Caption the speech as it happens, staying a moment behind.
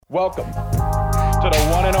Welcome to the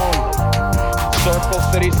one and only Circle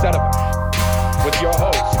City Cinema with your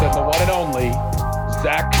host and the one and only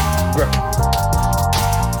Zach Griffith.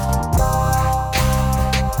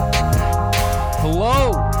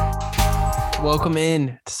 Hello. Welcome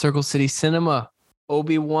in to Circle City Cinema.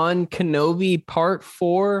 Obi-Wan Kenobi Part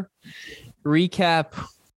 4 recap.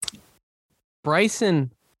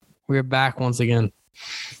 Bryson, we're back once again.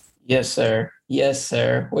 Yes, sir. Yes,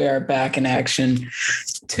 sir. We are back in action.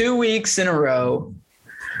 2 weeks in a row.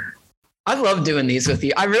 I love doing these with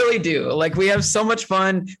you. I really do. Like, we have so much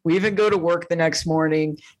fun. We even go to work the next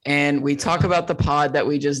morning and we talk about the pod that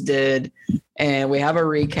we just did and we have a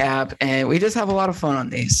recap and we just have a lot of fun on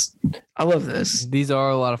these. I love this. These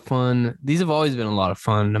are a lot of fun. These have always been a lot of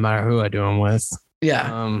fun, no matter who I do them with.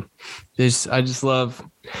 Yeah. I just love.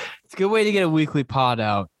 It's a good way to get a weekly pod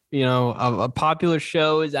out. You know, a popular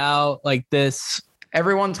show is out like this.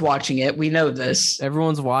 Everyone's watching it. We know this.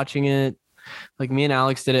 Everyone's watching it. Like me and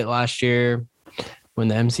Alex did it last year when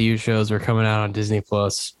the MCU shows were coming out on Disney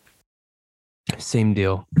Plus. Same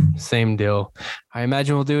deal. I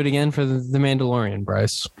imagine we'll do it again for the Mandalorian,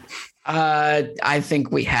 Bryce. I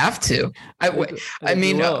think we have to. I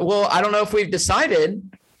don't know if we've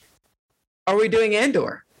decided. Are we doing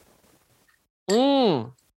Andor? I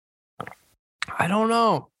don't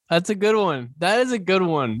know. That's a good one. That is a good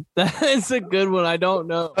one. I don't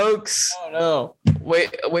know. Folks, I don't know.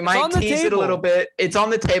 We might tease it a little bit. It's on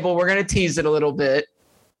the table. We're going to tease it a little bit.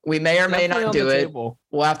 We may or may not do it.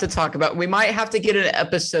 We'll have to talk about. We might have to get an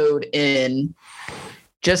episode in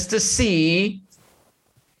just to see.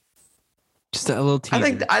 Just a little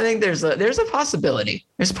teaser. I think there's a possibility.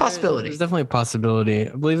 There's a possibility. There's definitely a possibility.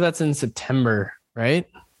 I believe that's in September, right?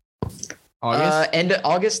 August?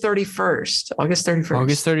 August 31st. August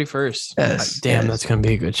 31st. Yes. Damn, that's going to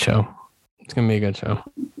be a good show. It's going to be a good show.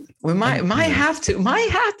 We might have to do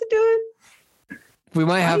it. We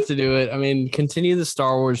might have to do it. I mean, continue the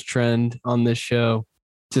Star Wars trend on this show.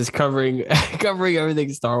 Just covering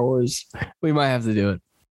everything Star Wars. We might have to do it.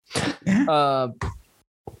 Yeah.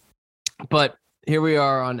 But here we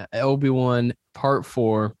are on Obi-Wan Part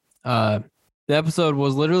 4. The episode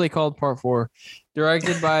was literally called Part 4,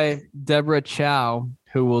 directed by Deborah Chow,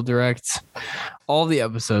 who will direct all the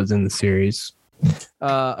episodes in the series.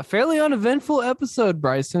 A fairly uneventful episode,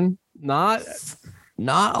 Bryson. Not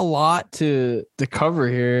a lot to cover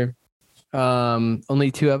here.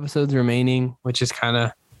 Only 2 episodes remaining, which is kind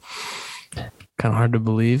of hard to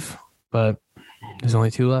believe, but there's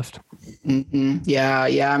only 2 left. Mm-hmm.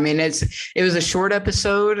 Yeah. I mean, it was a short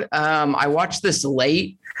episode. I watched this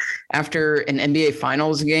late after an NBA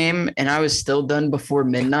Finals game, and I was still done before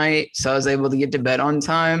midnight, so I was able to get to bed on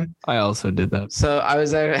time. I also did that, so I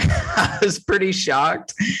was pretty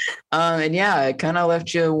shocked. And yeah, it kind of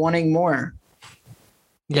left you wanting more.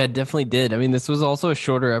 Yeah, it definitely did. I mean, this was also a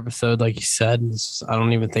shorter episode, like you said. I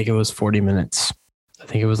don't even think it was 40 minutes. I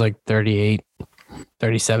think it was like 38.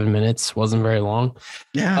 37 minutes. Wasn't very long.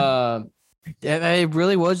 Yeah. It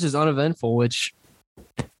really was just uneventful, which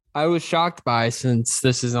I was shocked by since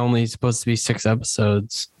this is only supposed to be 6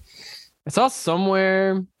 episodes. I saw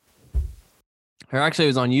somewhere, or actually it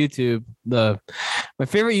was on YouTube, my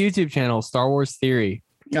favorite YouTube channel, Star Wars Theory.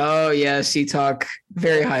 Oh, yes. You talk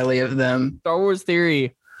very highly of them. Star Wars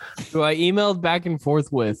Theory, who I emailed back and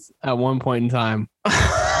forth with at one point in time.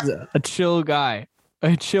 A chill guy.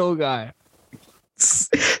 This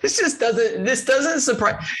doesn't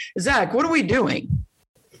surprise Zach. What are we doing?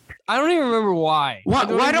 I don't even remember why.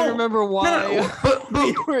 Why don't remember why? No, but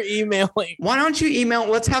we were emailing. Why don't you email?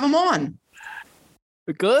 Let's have him on.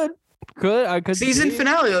 Good. I could season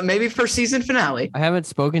finale. Maybe for season finale. I haven't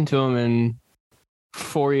spoken to him in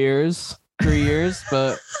 3 years,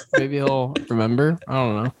 but maybe he'll remember. I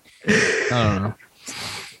don't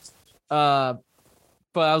know.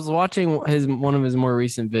 But I was watching one of his more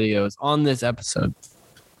recent videos on this episode,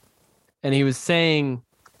 and he was saying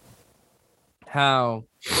how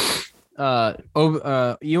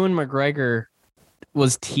Ewan McGregor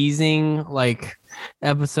was teasing like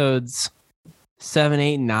episodes 7,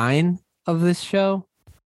 8, 9 of this show.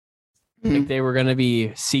 Mm-hmm. Like they were going to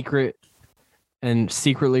be secret and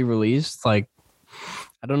secretly released. Like,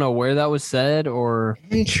 I don't know where that was said or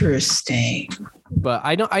interesting. But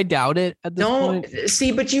I doubt it at this point.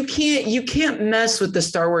 See, but you can't mess with the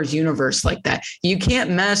Star Wars universe like that. You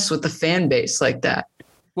can't mess with the fan base like that.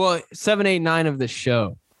 Well, 7, 8, 9 of the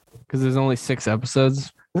show, because there's only 6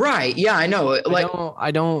 episodes. Right. Yeah, I know. Like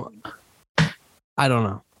I don't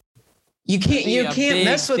know. You can't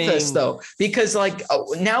mess with this though, because like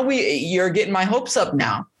now you're getting my hopes up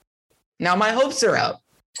now. Now my hopes are out.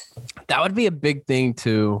 That would be a big thing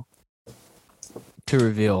to to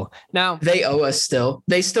reveal. Now they owe us still.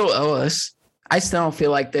 They still owe us. I still don't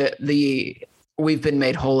feel like we've been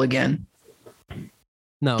made whole again.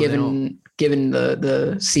 No, given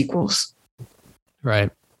the sequels.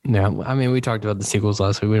 Right. Yeah. I mean, we talked about the sequels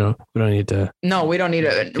last week. We don't need to. No, we don't need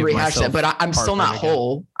to rehash that. But I'm still not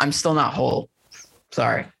whole. I'm still not whole.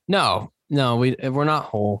 Sorry. No, we're not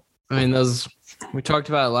whole. I mean, we talked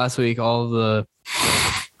about it last week. All the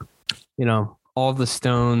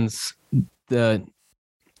stones, the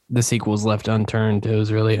sequels left unturned. It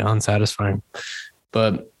was really unsatisfying.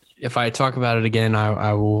 But if I talk about it again,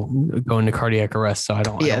 I will go into cardiac arrest. So I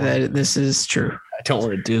don't. Yeah, this is true. I don't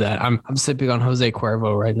want to do that. I'm sipping on Jose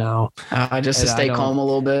Cuervo right now. Just to stay calm a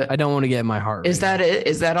little bit. I don't want to get my heart. Is that it?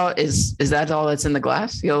 Is that all? Is that all that's in the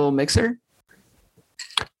glass? You got a little mixer?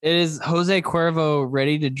 It is Jose Cuervo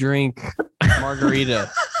ready to drink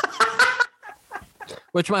margarita.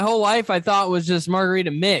 Which my whole life I thought was just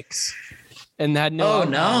margarita mix and had no.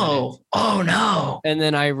 Oh no. And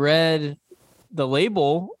then I read the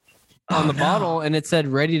label on the bottle and it said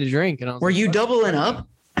ready to drink. And I was Were you doubling up?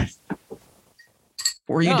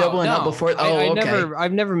 Were you doubling up before? Okay.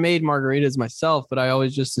 I've never made margaritas myself, but I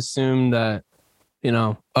always just assumed that,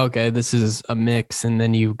 okay, this is a mix. And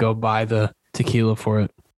then you go buy the tequila for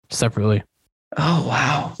it separately. Oh,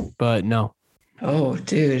 wow. But no. Oh,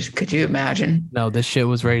 dude, could you imagine? No, this shit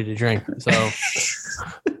was ready to drink. So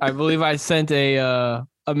I believe I sent a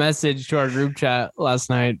message to our group chat last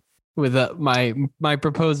night with my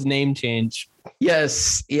proposed name change.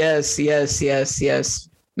 Yes.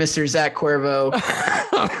 Mr. Zach Cuervo,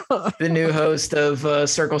 the new host of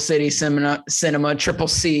Circle City Cinema Triple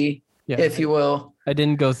C, if you will. I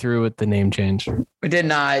didn't go through with the name change. We did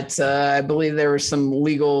not. I believe there were some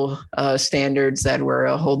legal standards that were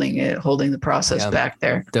holding the process back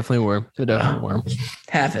there. Definitely were. They definitely were.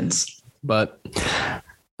 Happens. But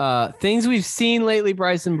things we've seen lately,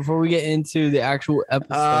 Bryson, before we get into the actual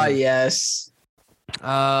episode. Yes.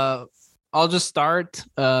 I'll just start.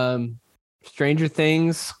 Stranger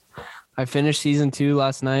Things. I finished season 2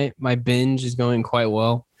 last night. My binge is going quite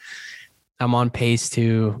well. I'm on pace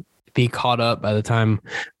to be caught up by the time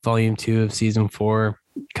volume 2 of season 4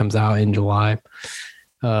 comes out in July.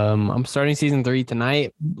 I'm starting season 3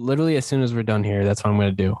 tonight. Literally as soon as we're done here, that's what I'm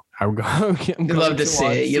going to do. You love to see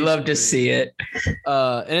it. You love to see it.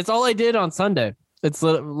 And it's all I did on Sunday. It's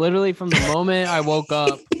literally from the moment I woke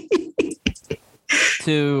up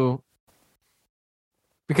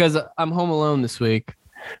because I'm home alone this week.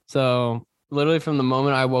 So literally from the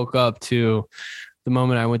moment I woke up to the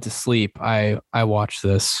moment I went to sleep, I watched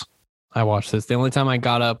this. The only time I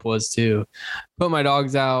got up was to put my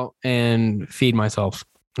dogs out and feed myself.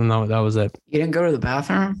 And that was it. You didn't go to the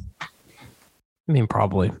bathroom? I mean,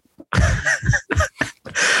 probably.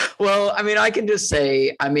 Well, I mean, I can just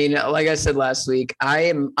say, like I said last week,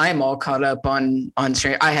 I'm all caught up on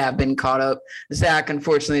Stranger. I have been caught up. Zach,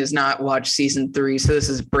 unfortunately, has not watched season 3, so this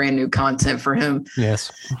is brand new content for him.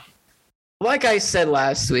 Yes. Like I said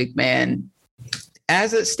last week, man,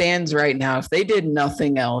 as it stands right now, if they did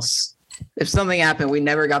nothing else, if something happened, we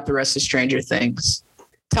never got the rest of Stranger Things.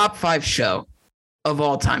 Top 5 show of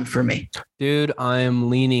all time for me. Dude, I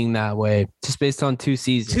am leaning that way just based on 2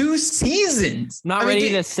 seasons. 2 seasons. I'm not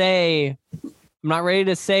ready to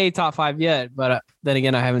say top 5 yet, but then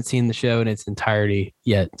again, I haven't seen the show in its entirety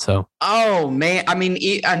yet. So. Oh man,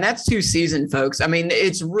 and that's 2 seasons, folks.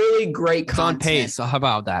 It's really great content. It's on pace. So how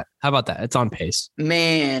about that? It's on pace.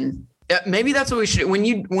 Man, maybe that's what we should.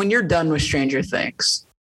 When you're done with Stranger Things,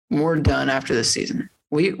 when we're done after this season,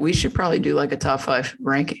 we should probably do like a top 5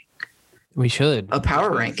 ranking. We should. A power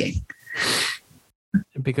ranking.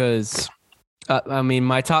 Because,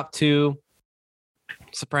 my top 2,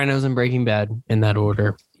 Sopranos and Breaking Bad in that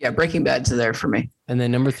order. Yeah, Breaking Bad's there for me. And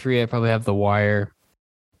then number 3, I probably have The Wire.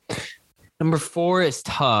 Number 4 is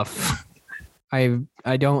tough. I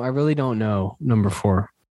really don't know number 4.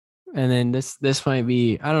 And then this might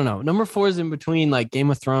be, I don't know. Number 4 is in between like Game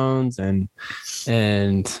of Thrones and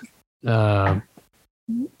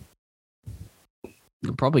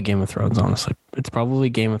probably Game of Thrones, honestly. It's probably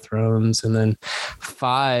Game of Thrones. And then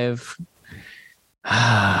 5, it's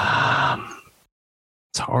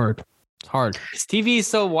hard. Because TV is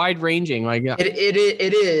so wide ranging. Like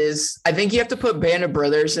it is. I think you have to put Band of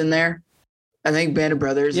Brothers in there. I think Band of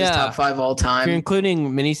Brothers is top 5 all time. If you're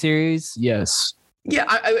including miniseries, yes. Yeah,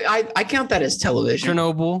 I count that as television.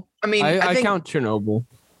 Chernobyl. I count Chernobyl.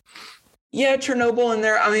 Yeah, Chernobyl in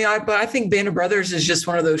there. But I think Band of Brothers is just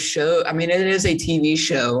one of those shows. It is a TV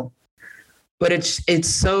show, but it's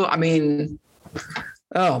so.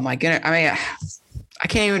 Oh my goodness. I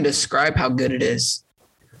can't even describe how good it is.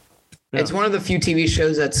 Yeah. It's one of the few TV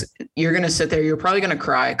shows you're going to sit there. You're probably going to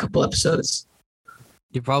cry a couple episodes.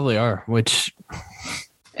 You probably are,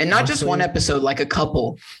 And not just one episode, like a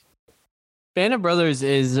couple. Band of Brothers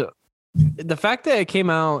is the fact that it came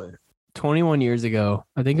out 21 years ago.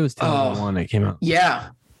 I think it was 2001 it came out. Yeah.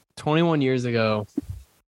 21 years ago.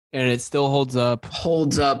 And it still holds up.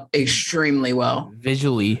 Holds up extremely well.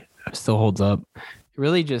 Visually, it still holds up.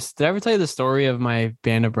 Really did I ever tell you the story of my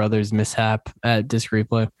Band of Brothers mishap at Disc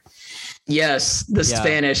Replay? Yes. The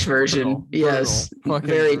Spanish version. Brutal. Yes.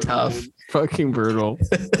 Very tough. Fucking brutal.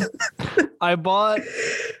 I bought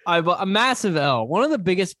a massive L. One of the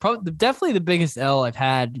biggest, definitely the biggest L I've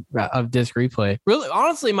had of Disc Replay. Really,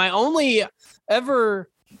 honestly, my only ever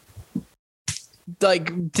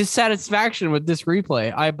dissatisfaction with Disc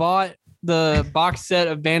Replay. I bought the box set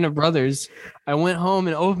of Band of Brothers. I went home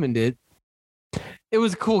and opened it. It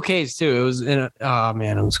was a cool case too. It was it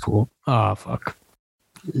was cool. Oh fuck.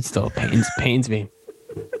 It still pains me.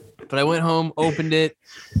 But I went home, opened it,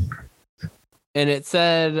 and it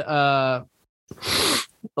said El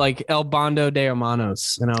Bando de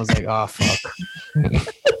Hermanos. And I was like, oh fuck.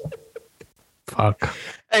 Fuck.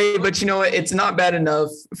 Hey, but you know what? It's not bad enough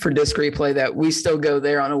for Disc Replay that we still go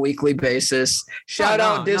there on a weekly basis. Shout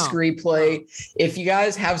out Disc Replay. If you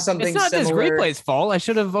guys have something it's not similar, Disc Replay's fault. I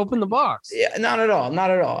should have opened the box. Yeah, not at all.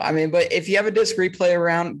 Not at all. I mean, but if you have a Disc Replay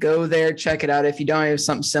around, go there, check it out. If you don't have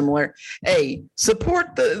something similar, hey,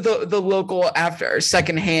 support the local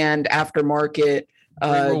secondhand aftermarket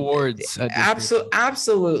rewards.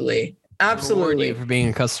 Absolutely. Absolutely. For being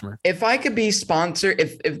a customer. If I could be sponsored,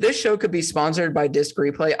 if this show could be sponsored by Disc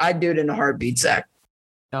Replay, I'd do it in a heartbeat, Zach.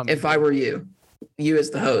 If I were you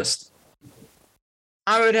as the host,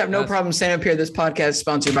 I would have no problem standing up here. This podcast is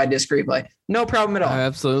sponsored by Disc Replay. No problem at all. I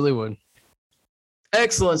absolutely would.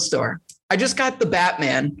 Excellent store. I just got the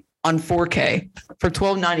Batman on 4K for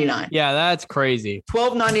 $12.99. Yeah, that's crazy.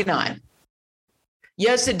 $12.99.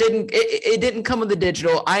 Yes, it didn't come with the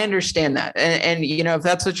digital. I understand that. And you know, if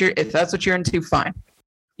that's what you're into, fine.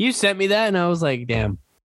 You sent me that and I was like, damn.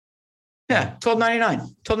 Yeah,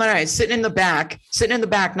 $12.99. $12.99. It's sitting in the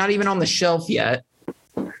back, not even on the shelf yet.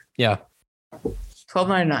 Yeah.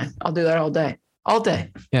 $12.99. I'll do that all day. All day.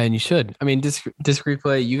 Yeah, and you should. I mean, Disc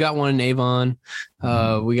Replay, you got one in Avon.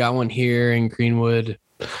 We got one here in Greenwood.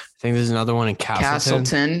 I think there's another one in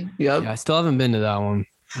Castleton. Yep. Yeah, I still haven't been to that one.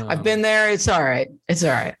 I've been there. It's all right.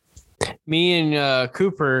 Me and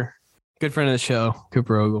Cooper, good friend of the show,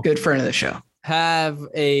 Cooper Ogle. Good friend of the show.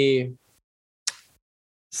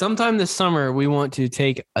 Sometime this summer, we want to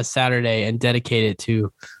take a Saturday and dedicate it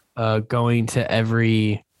to going to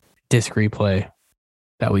every Disc Replay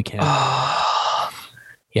that we can.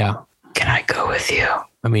 Yeah. Can I go with you?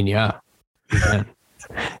 I mean, yeah, you can.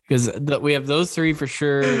 Because we have those three for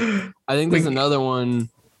sure. I think there's another one.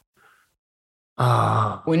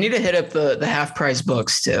 We need to hit up the half price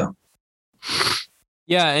books too.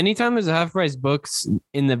 Yeah, anytime there's a half price books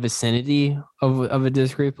in the vicinity of a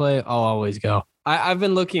Disc Replay, I'll always go. I've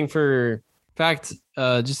been looking for, in fact,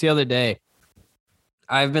 just the other day,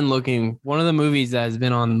 I've been looking. One of the movies that has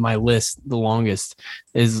been on my list the longest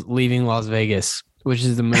is Leaving Las Vegas, which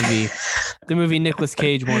is the movie Nicolas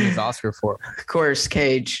Cage won his Oscar for. Of course,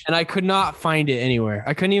 Cage. And I could not find it anywhere.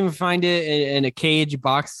 I couldn't even find it in a Cage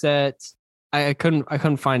box set. I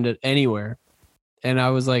couldn't find it anywhere. And I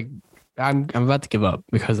was like, I'm about to give up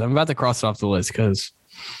because I'm about to cross it off the list because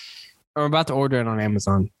I'm about to order it on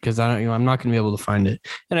Amazon because I'm not going to be able to find it.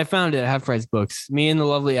 And I found it at Half Price Books. Me and the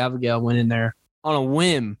lovely Abigail went in there on a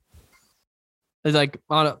whim. It's like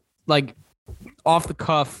off the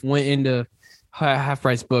cuff, went into Half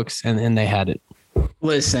Price Books and they had it.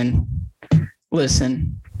 Listen.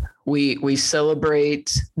 We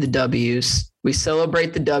celebrate the W's. We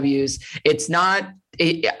celebrate the W's. It's not.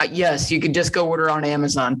 Yes, you could just go order on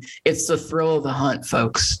Amazon. It's the thrill of the hunt,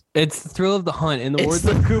 folks. It's the thrill of the hunt. In the words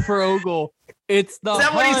of Cooper Ogle, it's the hunt. Is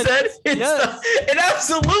that what he said? It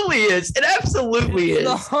absolutely is. It absolutely is.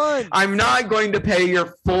 The hunt. I'm not going to pay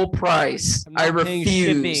your full price. I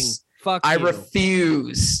refuse. Fuck I you.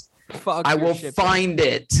 refuse. Fuck I will shipping. find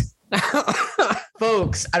it.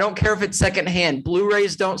 Folks, I don't care if it's secondhand.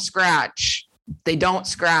 Blu-rays don't scratch. They don't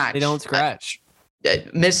scratch. They don't scratch.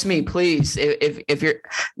 Miss me, please. If you're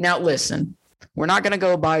now, listen. We're not gonna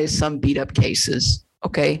go buy some beat up cases.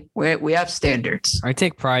 Okay, we have standards. I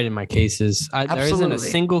take pride in my cases. There isn't a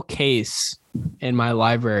single case in my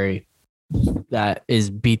library that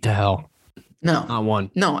is beat to hell. No, not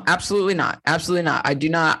one. No, absolutely not. Absolutely not. I do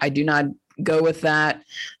not go with that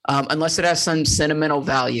unless it has some sentimental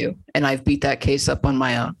value, and I've beat that case up on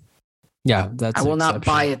my own. Yeah, that's. I will not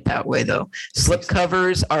buy it that way though. Slip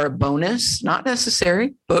covers are a bonus, not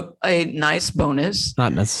necessary, but a nice bonus.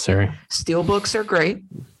 Not necessary. Steelbooks are great.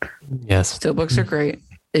 Yes, steelbooks are great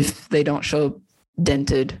if they don't show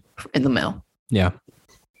dented in the mail. Yeah,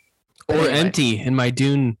 or anyway. Empty in my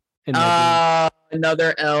Dune.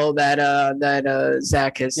 Another L that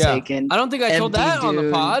Zach has taken. I don't think I told that Dune. On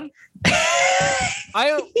the pod.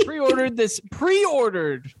 I pre-ordered this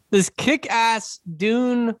kick-ass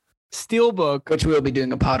Dune Steelbook, which we'll be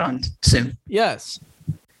doing a pod on soon. Yes,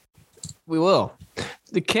 we will.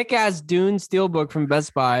 The kick-ass Dune Steelbook from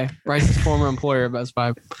Best Buy, Bryce's former employer, Best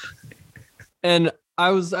Buy, and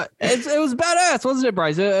I was it was badass, wasn't it,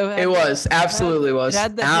 Bryce? It was absolutely was. It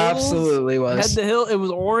had the absolutely hills, was. It had the hill. It was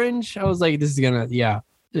orange. I was like, this is gonna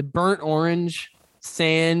the burnt orange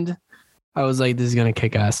sand. I was like, this is gonna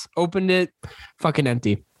kick ass. Opened it, fucking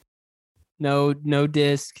empty. No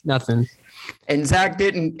disc, nothing. And Zach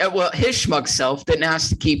didn't. Well, his schmuck self didn't ask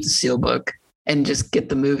to keep the steelbook and just get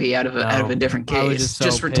the movie out of a different case.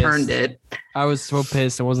 Just returned it. I was so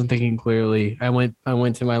pissed. I wasn't thinking clearly. I went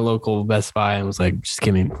to my local Best Buy and was like, just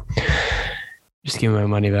give me my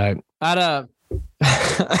money back. I'd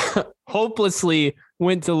hopelessly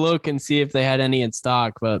went to look and see if they had any in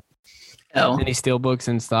stock, but any steelbooks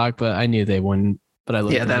in stock, but I knew they wouldn't. But I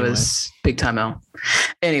looked. Yeah, that anyway. Was big time out.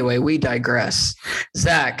 Anyway, we digress.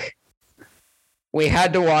 Zach, we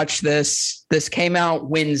had to watch this. This came out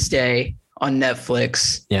Wednesday on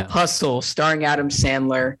Netflix. Yeah. Hustle, starring Adam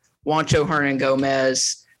Sandler, Juancho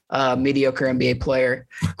Hernan-Gomez, mediocre NBA player,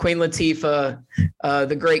 Queen Latifah,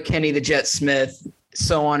 the great Kenny the Jet Smith,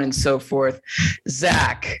 so on and so forth.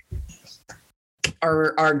 Zach,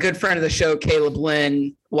 our good friend of the show, Caleb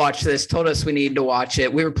Lynn, watched this, told us we needed to watch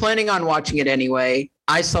it. We were planning on watching it anyway.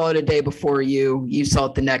 I saw it a day before you. You saw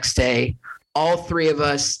it the next day. All three of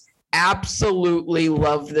us absolutely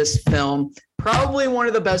love this film. Probably one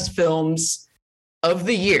of the best films of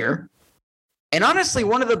the year. And honestly,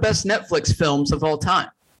 one of the best Netflix films of all time.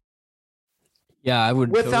 Yeah, I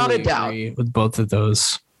would without totally a doubt agree with both of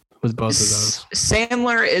those.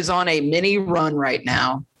 Sandler is on a mini run right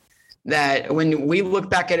now that when we look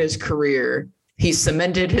back at his career, he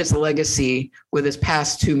cemented his legacy with his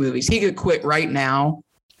past two movies. He could quit right now.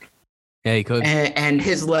 Yeah, he could. And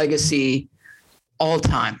his legacy all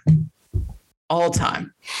time.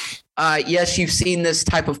 Yes, you've seen this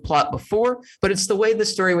type of plot before, but it's the way the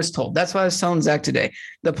story was told. That's why I was telling Zach today.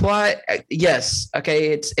 The plot, yes,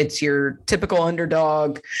 okay, it's your typical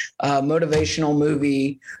underdog, motivational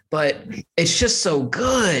movie, but it's just so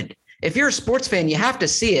good. If you're a sports fan, you have to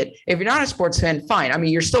see it. If you're not a sports fan, fine. I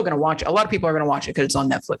mean, you're still going to watch it. A lot of people are going to watch it because it's on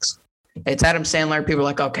Netflix. It's Adam Sandler. People are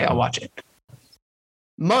like, okay, I'll watch it.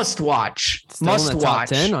 Must watch. Must watch.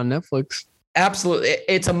 Top 10 on Netflix. Absolutely.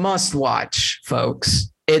 It's a must watch,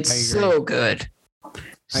 folks. It's so good.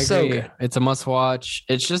 So good. It's a must watch.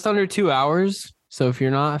 It's just under 2 hours. So if you're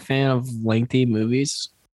not a fan of lengthy movies,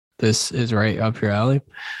 this is right up your alley.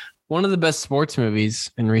 One of the best sports movies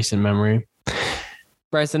in recent memory.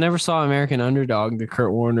 Bryce, I never saw American Underdog, the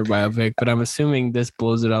Kurt Warner biopic, but I'm assuming this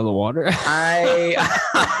blows it out of the water. I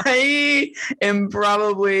am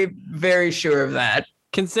probably very sure of that.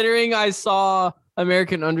 Considering I saw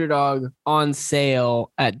American Underdog on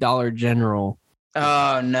sale at Dollar General.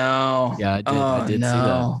 Oh, no. Yeah, I did see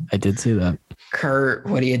that. I did see that. Kurt,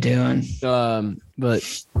 what are you doing? But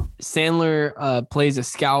Sandler plays a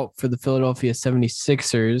scout for the Philadelphia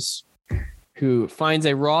 76ers who finds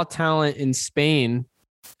a raw talent in Spain,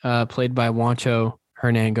 played by Juancho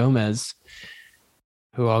Hernan-Gomez,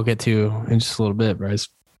 who I'll get to in just a little bit, Bryce.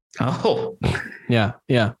 Oh. Yeah.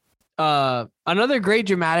 Another great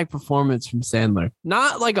dramatic performance from Sandler.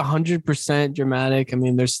 Not like 100% dramatic. I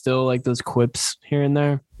mean, there's still like those quips here and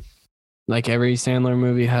there, like every Sandler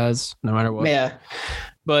movie has, no matter what. Yeah.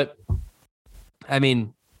 But I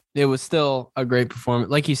mean, it was still a great performance.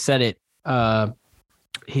 Like you said it,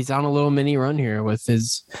 he's on a little mini run here with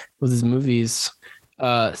his movies.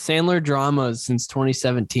 Sandler dramas since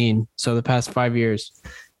 2017, so the past 5 years.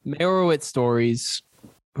 Meyerowitz Stories,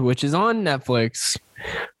 which is on Netflix,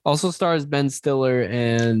 also stars Ben Stiller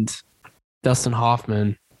and Dustin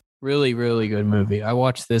Hoffman. Really, really good movie. I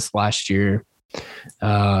watched this last year.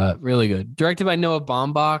 Really good. Directed by Noah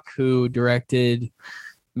Baumbach, who directed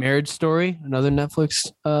Marriage Story, another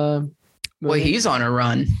Netflix movie. Well, he's on a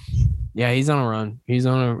run. Yeah, he's on a run. He's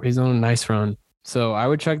on a nice run. So I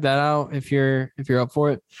would check that out if you're up for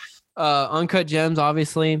it. Uncut Gems,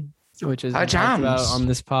 obviously, which is talked about on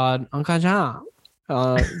this pod. Uncut Gems.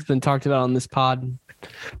 It's been talked about on this pod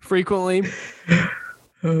frequently.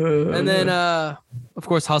 And then, of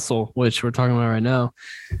course, Hustle, which we're talking about right now.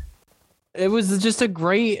 It was just a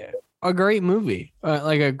great a great movie.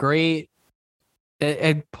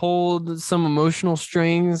 It pulled some emotional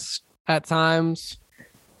strings at times.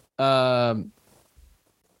 I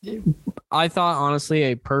thought, honestly,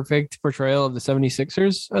 a perfect portrayal of the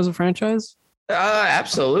 76ers as a franchise.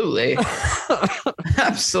 Absolutely.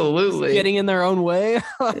 Absolutely. Getting in their own way.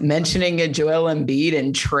 Mentioning a Joel Embiid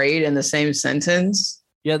and trade in the same sentence.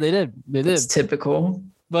 Yeah, they did. It's typical.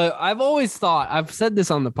 But I've always thought, I've said this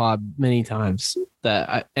on the pod many times,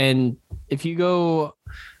 and if you go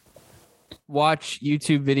watch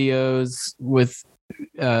YouTube videos with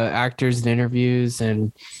actors and interviews,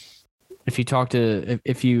 and if you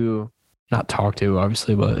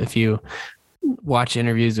watch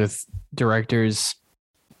interviews with directors,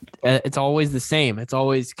 it's always the same. It's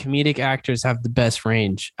always comedic actors have the best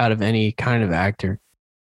range out of any kind of actor.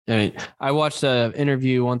 I mean, I watched an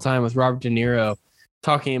interview one time with Robert De Niro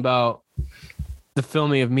talking about the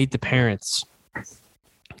filming of Meet the Parents,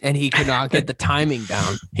 and he could not get the timing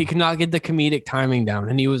down. He could not get the comedic timing down,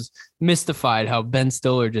 and he was mystified how Ben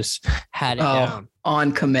Stiller just had it down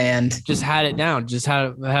on command. Just had it down. Just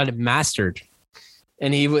had it mastered.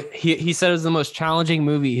 And he said it was the most challenging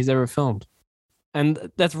movie he's ever filmed.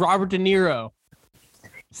 And that's Robert De Niro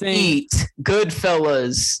saying, Eat,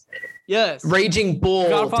 Goodfellas, yes, Raging Bull,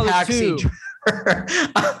 Godfather Taxi 2.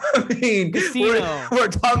 I mean, Casino. We're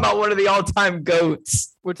talking about one of the all-time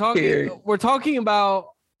GOATs. We're talking about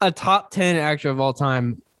a top 10 actor of all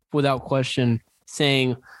time, without question,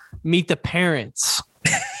 saying Meet the Parents.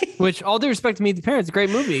 Which, all due respect to Meet the Parents, a great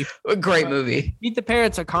movie. A great movie. Meet the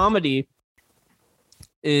Parents, a comedy,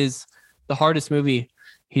 is the hardest movie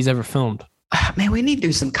he's ever filmed. Man, we need to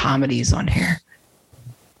do some comedies on here.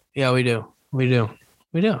 Yeah, we do. I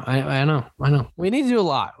know. We need to do a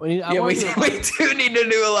lot. We do need to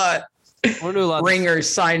do a lot. We'll do a lot. Ringers,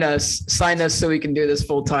 sign us so we can do this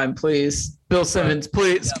full time, please. Bill Simmons,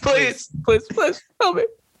 please, please help me.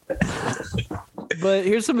 But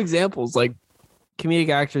here's some examples, like comedic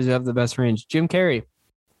actors who have the best range. Jim Carrey.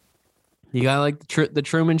 You got like the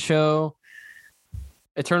Truman Show,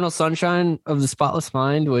 Eternal Sunshine of the Spotless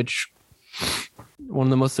Mind, which one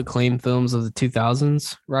of the most acclaimed films of the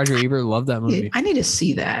 2000s. Roger Ebert loved that movie. I need to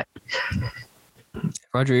see that.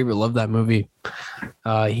 Roger Ebert loved that movie.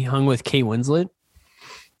 He hung with Kate Winslet,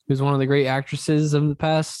 who's one of the great actresses of the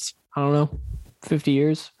past, 50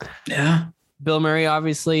 years. Yeah. Bill Murray,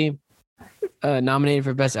 obviously, nominated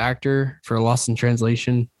for Best Actor for Lost in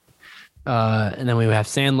Translation. And then we have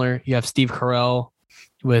Sandler. You have Steve Carell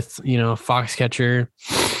with, Foxcatcher.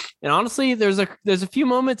 And honestly, there's a few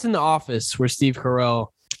moments in The Office where Steve Carell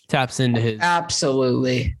taps into his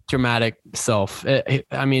absolutely dramatic self.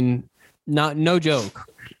 No joke.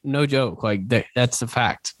 Like that's a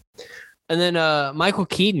fact. And then Michael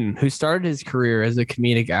Keaton, who started his career as a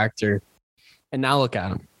comedic actor, and now look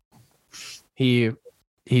at him. He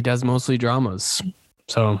does mostly dramas.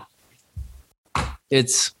 So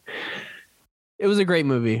it was a great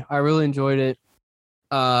movie. I really enjoyed it.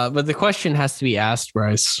 But the question has to be asked,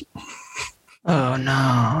 Bryce. Oh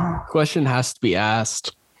no. Question has to be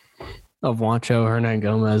asked of Juancho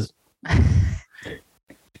Hernangomez,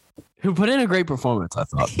 who put in a great performance, I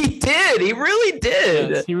thought. He did. He really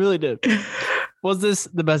did. Yes, he really did. Was this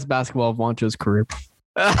the best basketball of Juancho's career?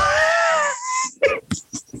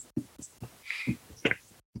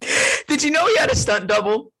 Did you know he had a stunt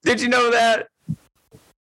double? Did you know that?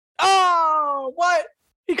 Oh, what?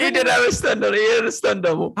 He did have a stunt double. He had a stunt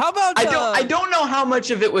double. How about I don't know how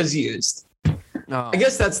much of it was used. Oh. I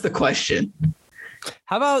guess that's the question.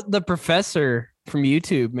 How about the professor from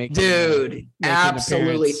YouTube making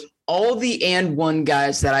absolutely. All the And One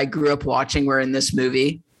guys that I grew up watching were in this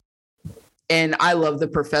movie. And I love the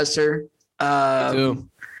professor. The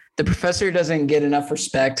professor doesn't get enough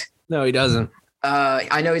respect. No, he doesn't.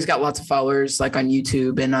 I know he's got lots of followers like on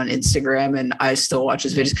YouTube and on Instagram, and I still watch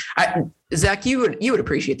his videos. Zach, you would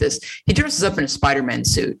appreciate this. He dresses up in a Spider-Man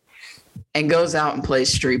suit and goes out and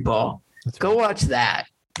plays street ball. Go watch that.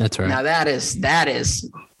 That's right. Now that is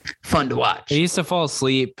fun to watch. I used to fall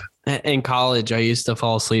asleep in college. I used to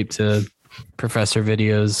fall asleep to professor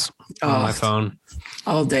videos on my phone.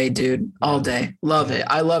 All day, dude. All day. Love it.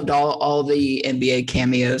 I loved all the NBA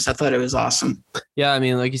cameos. I thought it was awesome. Yeah, I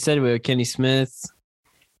mean, like you said, we had Kenny Smith.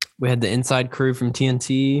 We had the Inside Crew from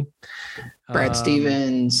TNT. Brad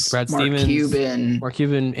Stevens. Mark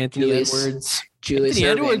Cuban, Anthony Edwards. Anthony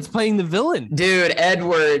Edwards playing the villain. Dude,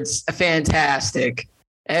 Edwards, fantastic.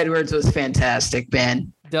 Edwards was fantastic,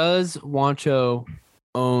 man. Does Juancho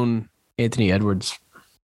own Anthony Edwards?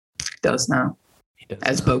 Does now.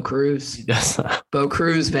 As Bo Cruz. He does. Bo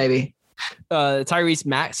Cruz, baby. Tyrese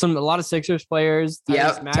Max, a lot of Sixers players.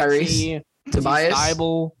 Tyrese. Tobias.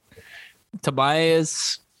 Steibel.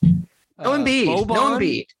 Tobias. No Embiid. No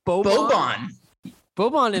Embiid. Boban.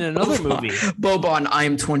 Boban in another movie. Boban, I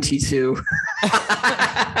am 22.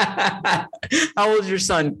 How old is your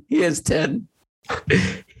son? He is 10.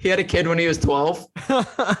 He had a kid when he was 12.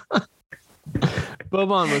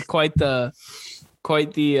 Boban was quite the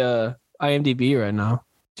IMDb right now.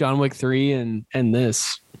 John Wick 3 and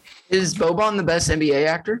this. Is Boban the best NBA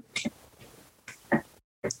actor?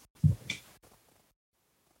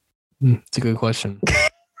 It's a good question.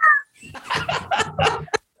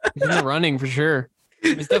 He's in the running for sure.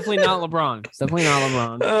 It's definitely not LeBron.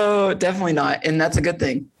 Oh, definitely not. And that's a good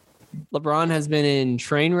thing. LeBron has been in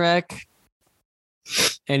Trainwreck.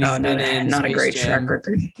 And he's been in not Space a great Jam. track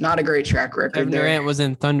record. Not a great track record. Kevin Durant was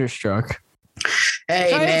in Thunderstruck.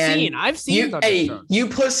 Hey, man. I've seen Thunderstruck. Hey, you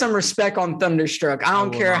put some respect on Thunderstruck. I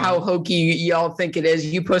don't care how hokey y'all think it is.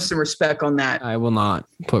 You put some respect on that. I will not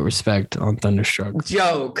put respect on Thunderstruck.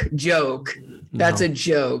 Joke. That's a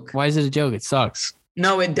joke. Why is it a joke? It sucks.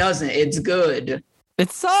 No, it doesn't. It's good. It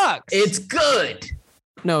sucks. It's good.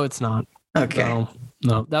 No, it's not. Okay.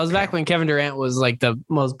 No. That was back when Kevin Durant was like the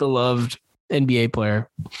most beloved NBA player.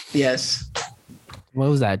 Yes. What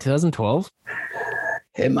was that? 2012?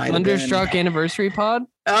 It might Thunderstruck have been. Anniversary Pod?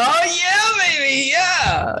 Oh, yeah, baby.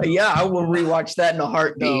 Yeah. Yeah, I will rewatch that in a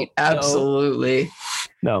heartbeat. No. Absolutely.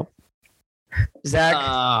 No.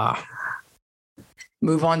 Zach,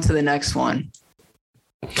 move on to the next one.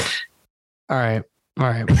 All right.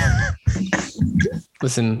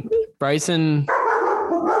 Listen, Bryson,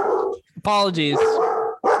 apologies.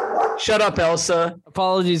 Shut up, Elsa.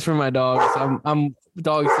 Apologies for my dogs. I'm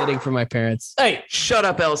dog sitting for my parents. Hey, shut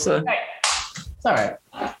up, Elsa. Hey. It's all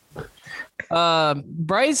right.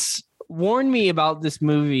 Bryce warned me about this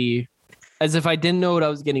movie as if I didn't know what I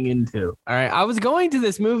was getting into. All right. I was going to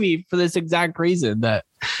this movie for this exact reason that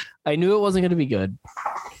I knew it wasn't going to be good.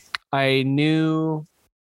 I knew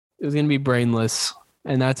it was going to be brainless.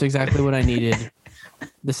 And that's exactly what I needed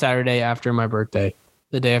the Saturday after my birthday.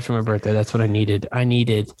 The day after my birthday. That's what I needed. I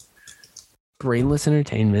needed brainless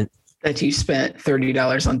entertainment. That you spent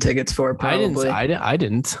 $30 on tickets for, probably. I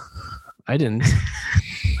didn't.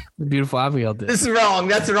 The beautiful Abigail did. This is wrong.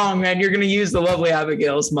 That's wrong, man. You're going to use the lovely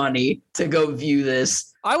Abigail's money to go view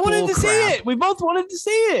this. I wanted to see it. We both wanted to see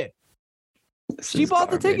it. She bought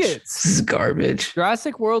the tickets. This is garbage.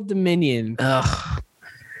 Jurassic World Dominion. Ugh.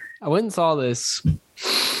 I went and saw this.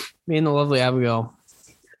 Me and the lovely Abigail.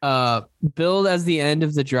 Billed as the end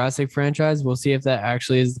of the Jurassic franchise. We'll see if that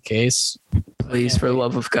actually is the case. Please, for the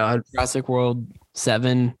love of God. Jurassic World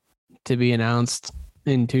 7 to be announced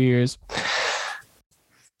in 2 years.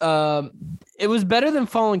 It was better than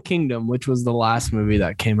Fallen Kingdom, which was the last movie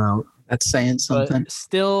that came out. That's saying something. But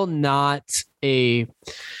still not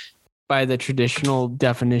by the traditional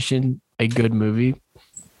definition, a good movie.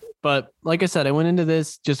 But like I said, I went into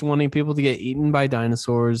this just wanting people to get eaten by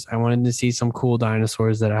dinosaurs. I wanted to see some cool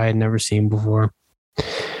dinosaurs that I had never seen before.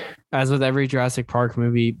 As with every Jurassic Park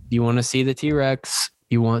movie, you want to see the T-Rex.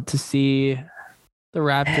 You want to see the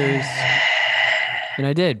raptors. And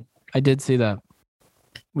I did. I did see that.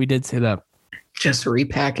 We did see that. Just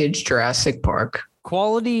repackaged Jurassic Park.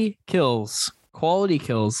 Quality kills.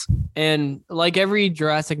 And like every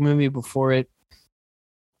Jurassic movie before it,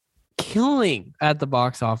 killing at the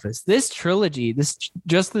box office. This trilogy,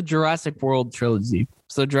 just the Jurassic World trilogy.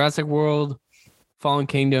 So Jurassic World, Fallen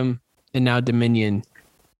Kingdom, and now Dominion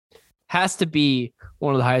has to be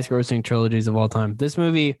one of the highest grossing trilogies of all time. This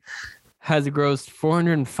movie has grossed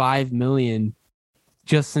 $405 million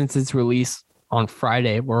just since its release on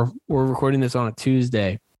Friday. We're recording this on a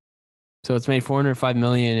Tuesday. So it's made $405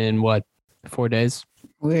 million in what, 4 days?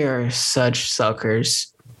 We are such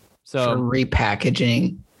suckers for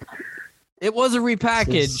repackaging. It was a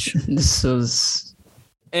repackage. This was,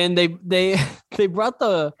 and they brought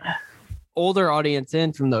the older audience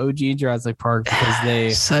in from the OG Jurassic Park because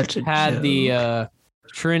they had the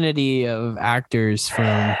trinity of actors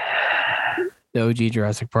from the OG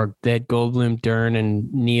Jurassic Park. They had Goldblum, Dern,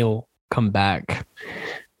 and Neil come back.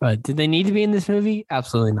 But did they need to be in this movie?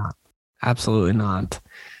 Absolutely not. Absolutely not.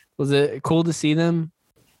 Was it cool to see them?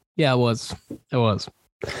 Yeah, it was. It was.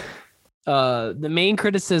 The main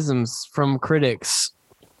criticisms from critics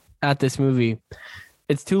at this movie,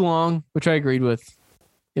 it's too long, which I agreed with.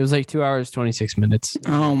 It was like 2 hours, 26 minutes.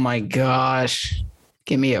 Oh my gosh.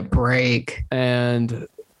 Give me a break. And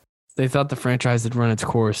they thought the franchise had run its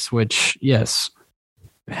course, which, yes,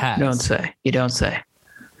 it has. You don't say.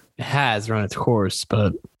 It has run its course,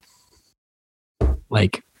 but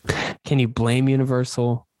like, can you blame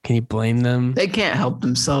Universal? Can you blame them? They can't help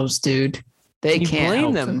themselves, dude. They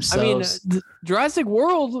can't blame them. I mean, Jurassic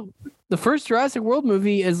World, the first Jurassic World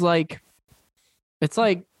movie is like It's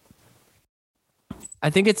like, I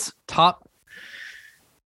think it's top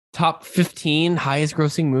 15 highest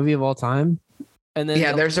grossing movie of all time. And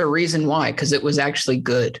then there's a reason why, because it was actually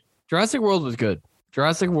good. Jurassic World was good.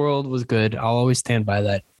 I'll always stand by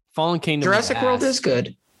that. Fallen Kingdom. Jurassic World is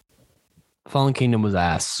good. Fallen Kingdom was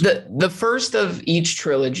ass. The first of each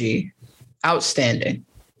trilogy, outstanding.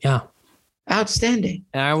 Yeah. Outstanding.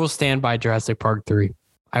 And I will stand by Jurassic Park 3.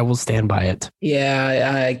 I will stand by it.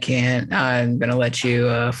 Yeah, I can't. I'm going to let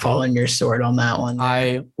you fall on your sword on that one.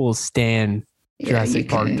 I will stand Jurassic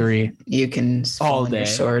Park 3. You can fall on your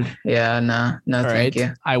sword. Yeah, no, thank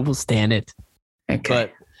you. I will stand it. Okay,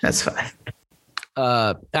 but that's fine.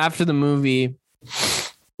 After the movie,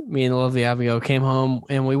 me and the lovely Abigail came home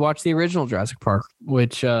and we watched the original Jurassic Park,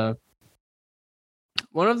 which one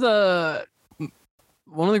of the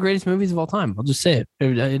greatest movies of all time. I'll just say it.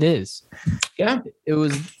 It is. Yeah. It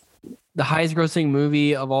was the highest grossing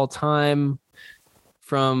movie of all time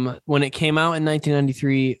from when it came out in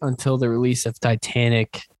 1993 until the release of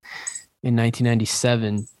Titanic in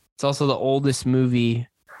 1997. It's also the oldest movie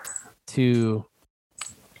to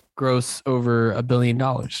gross over $1 billion.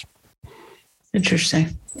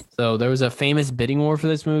 Interesting. So there was a famous bidding war for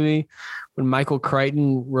this movie when Michael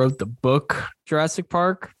Crichton wrote the book Jurassic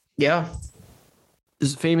Park. Yeah.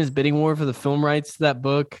 There's a famous bidding war for the film rights to that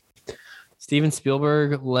book. Steven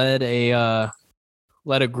Spielberg led a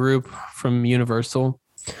group from Universal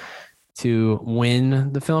to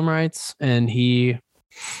win the film rights, and he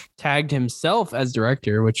tagged himself as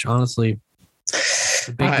director, which honestly,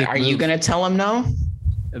 are you going to tell him no?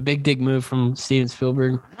 A big dig move from Steven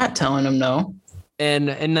Spielberg. I'm not telling him no. And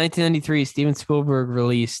in 1993, Steven Spielberg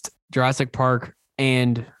released Jurassic Park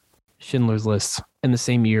and Schindler's List in the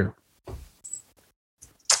same year.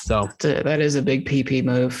 So that is a big PP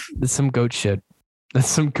move. That's some goat shit. That's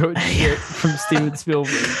some goat shit from Steven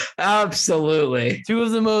Spielberg. Absolutely. Two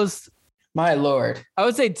of the most, my Lord, I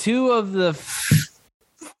would say 2 of the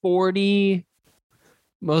 40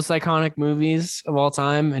 most iconic movies of all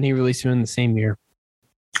time, and he released them in the same year.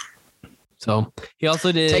 So he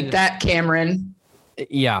also did. Take that, Cameron.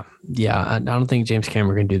 Yeah. I don't think James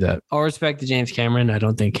Cameron can do that. All respect to James Cameron. I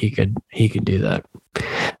don't think he could do that.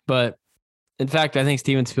 But in fact, I think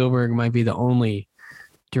Steven Spielberg might be the only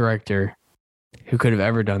director who could have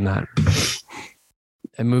ever done that.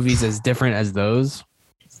 And movies as different as those.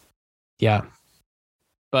 Yeah.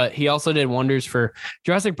 But he also did wonders for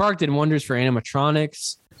Jurassic Park, did wonders for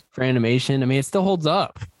animatronics, for animation. I mean, it still holds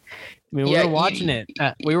up. I mean, we were watching it.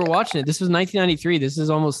 This was 1993. This is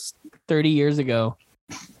almost 30 years ago.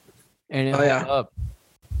 And it holds up.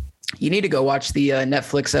 You need to go watch the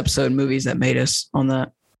Netflix episode Movies That Made Us on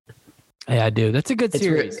that. Yeah, I do. That's a good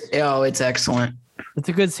series. It's excellent. It's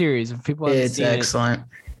a good series. If people haven't seen excellent.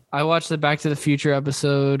 I watched the Back to the Future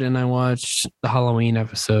episode, and I watched the Halloween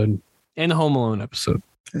episode and the Home Alone episode.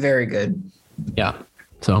 Very good. Yeah.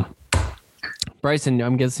 So, Bryson,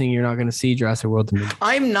 I'm guessing you're not going to see Jurassic World to me.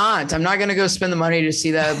 I'm not going to go spend the money to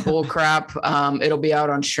see that bull crap. It'll be out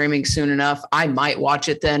on streaming soon enough. I might watch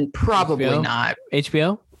it then. Probably HBO? not.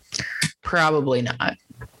 HBO? Probably not.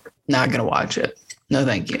 Not going to watch it. No,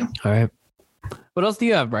 thank you. All right. What else do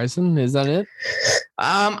you have, Bryson? Is that it?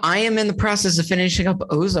 I am in the process of finishing up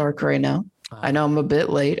Ozark right now. I know I'm a bit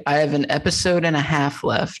late. I have an episode and a half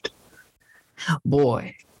left.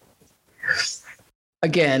 Boy.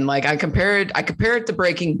 Again, like I compare it to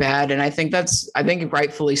Breaking Bad, and I think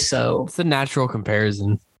rightfully so. It's a natural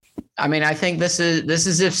comparison. I mean, I think this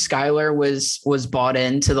is if Skylar was bought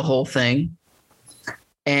into the whole thing.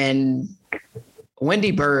 And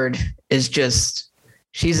Wendy Bird is just,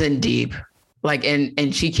 she's in deep. Like, and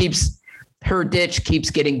her ditch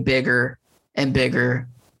keeps getting bigger and bigger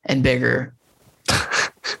and bigger.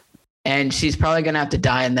 And she's probably going to have to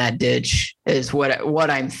die in that ditch is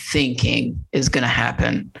what I'm thinking is going to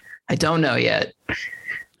happen. I don't know yet.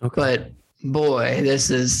 Okay. But boy,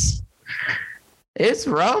 it's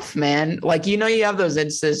rough, man. Like, you have those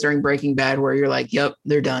instances during Breaking Bad where you're like, yep,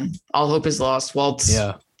 they're done. All hope is lost. Well,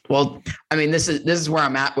 I mean, this is where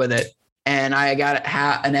I'm at with it. And I got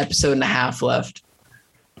an episode and a half left.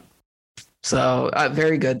 So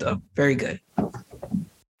very good, though. Very good.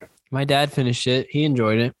 My dad finished it. He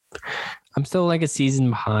enjoyed it. I'm still like a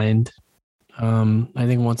season behind. I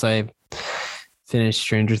think once I finish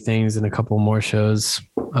Stranger Things and a couple more shows,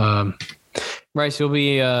 Bryce, you'll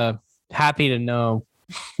be happy to know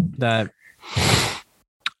that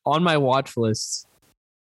on my watch list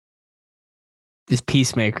is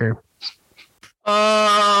Peacemaker.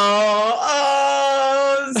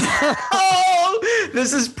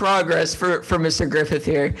 This is progress for Mr. Griffith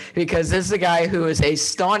here, because this is a guy who is a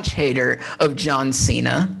staunch hater of John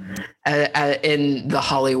Cena. in the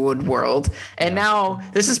Hollywood world. And now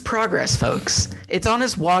this is progress, folks. It's on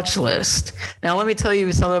his watch list. Now, let me tell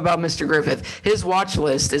you something about Mr. Griffith. His watch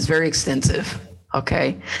list is very extensive.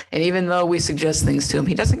 Okay. And even though we suggest things to him,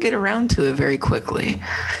 he doesn't get around to it very quickly.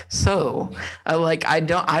 So I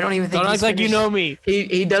don't even think don't act like you know me.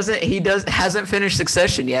 He hasn't finished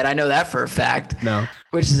Succession yet. I know that for a fact. No.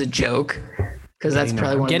 Which is a joke. Because that's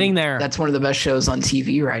probably getting there. That's one of the best shows on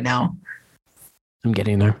TV right now. I'm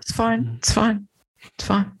getting there. It's fine.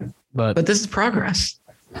 But this is progress.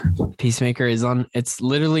 Peacemaker is on. It's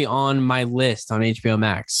literally on my list on HBO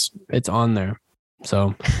Max. It's on there.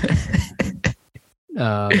 So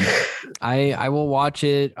I will watch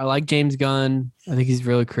it. I like James Gunn. I think he's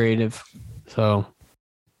really creative. So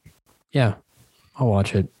yeah, I'll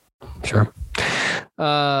watch it. Sure.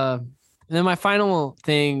 And then my final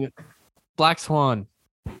thing, Black Swan,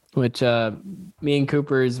 which me and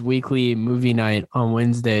Cooper's weekly movie night on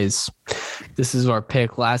Wednesdays. This is our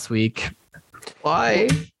pick last week. Why?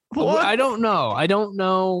 What? I don't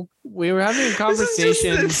know. We were having a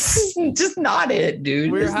conversation. This is just not it,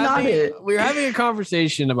 dude. We were having a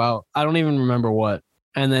conversation about, I don't even remember what.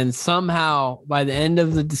 And then somehow by the end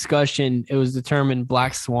of the discussion, it was determined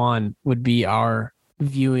Black Swan would be our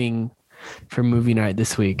viewing for movie night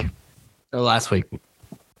this week or last week.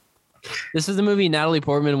 This is the movie Natalie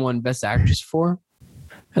Portman won Best Actress for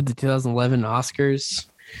at the 2011 Oscars.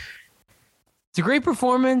 It's a great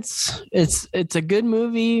performance. It's a good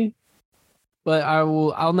movie, but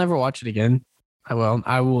I'll never watch it again. I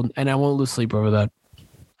will, and I won't lose sleep over that.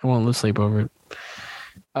 I won't lose sleep over it.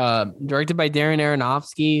 Directed by Darren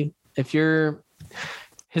Aronofsky.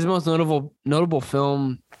 His most notable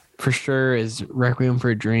film for sure is Requiem for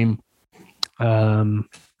a Dream.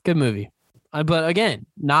 Good movie. But again,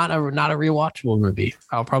 not a rewatchable movie.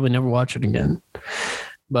 I'll probably never watch it again.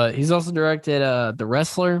 But he's also directed The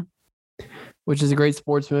Wrestler, which is a great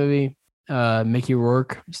sports movie. Mickey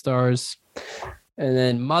Rourke stars. And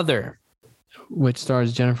then Mother, which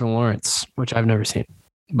stars Jennifer Lawrence, which I've never seen.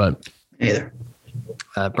 But neither.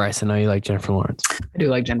 Bryce, I know you like Jennifer Lawrence. I do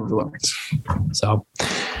like Jennifer Lawrence. So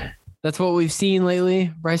that's what we've seen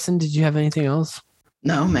lately. Bryson, did you have anything else?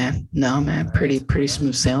 No, man. Pretty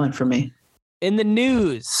smooth sailing for me. In the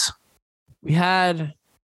news, we had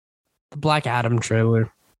the Black Adam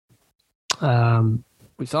trailer.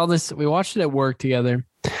 We saw this. We watched it at work together.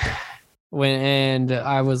 And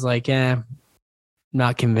I was like,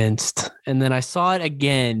 not convinced. And then I saw it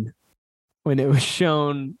again when it was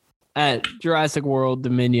shown at Jurassic World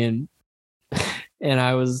Dominion, and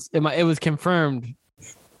it was confirmed.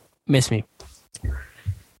 Miss me.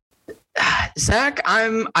 Zach,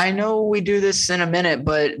 I know we do this in a minute,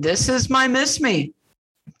 but this is my miss me.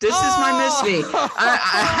 This is my miss me.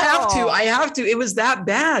 I have to. It was that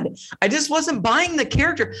bad. I just wasn't buying the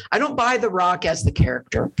character. I don't buy The Rock as the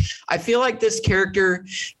character. I feel like this character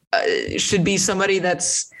should be somebody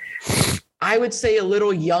that's, I would say, a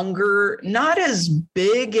little younger, not as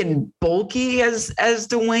big and bulky as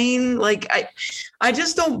Dwayne. Like I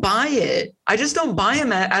just don't buy it. I just don't buy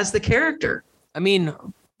him as the character. I mean,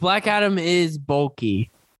 Black Adam is bulky.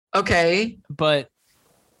 Okay. But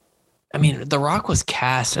I mean, The Rock was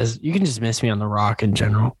cast as, you can just miss me on The Rock in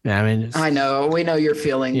general. Yeah, I mean, I know, we know your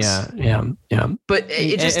feelings. Yeah. But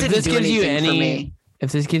it just didn't do anything for me.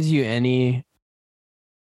 If this gives you any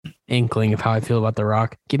inkling of how I feel about The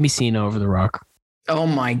Rock, give me Cena over The Rock. Oh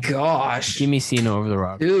my gosh. Give me Cena over The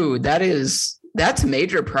Rock. Dude, that's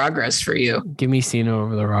major progress for you. Give me Cena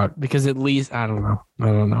over The Rock, because at least I don't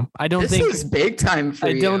know. This is big time for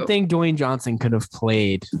you. I don't think Dwayne Johnson could have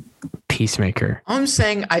played Peacemaker. I'm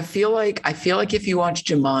saying I feel like if you watch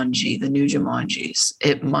Jumanji, the new Jumanjis,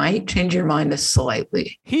 it might change your mind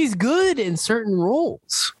slightly. He's good in certain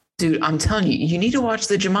roles. Dude, I'm telling you, you need to watch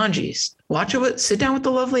the Jumanjis. Watch it. Sit down with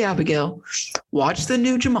the lovely Abigail. Watch the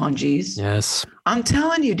new Jumanjis. Yes. I'm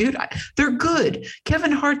telling you, dude, they're good.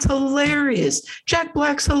 Kevin Hart's hilarious. Jack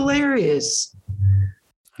Black's hilarious.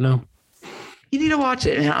 I know. You need to watch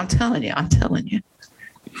it, man. I'm telling you.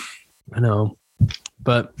 I know.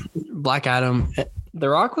 But Black Adam, The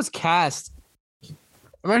Rock was cast.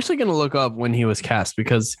 I'm actually going to look up when he was cast,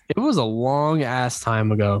 because it was a long ass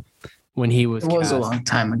time ago. When he was cast. It was a long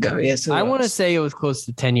time ago. Yes, I want to say it was close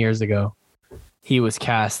to 10 years ago. He was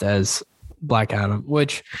cast as Black Adam,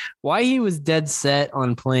 which why he was dead set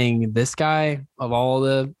on playing this guy of all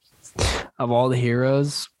the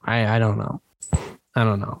heroes. I don't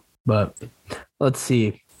know. But let's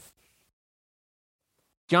see.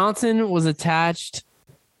 Johnson was attached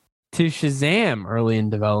to Shazam early in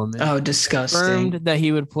development. Oh, disgusting. Confirmed that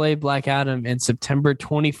he would play Black Adam in September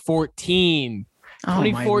 2014.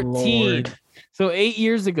 2014. So 8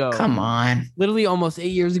 years ago, Come on. literally almost 8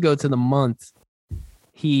 years ago to the month,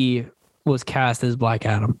 he was cast as Black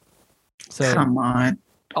Adam. So Come on.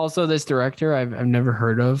 also this director I've never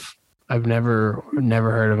heard of. I've never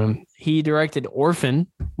heard of him. He directed Orphan,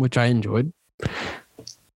 which I enjoyed.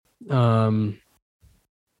 Oh,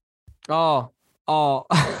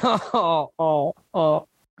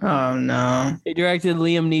 Oh no. He directed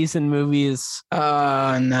Liam Neeson movies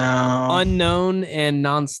Oh no. Unknown and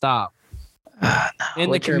Nonstop. No.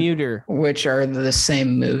 And The Commuter. Which are the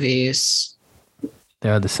same movies. They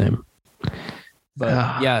are the same.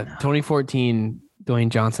 But yeah, 2014, Dwayne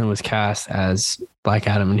Johnson was cast as Black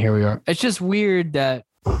Adam, and here we are. It's just weird that,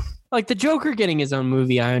 like, the Joker getting his own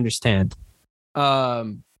movie, I understand.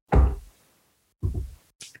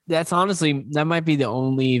 That's honestly, that might be the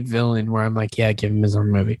only villain where I'm like, yeah, give him his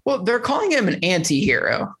own movie. Well, they're calling him an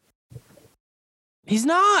anti-hero. He's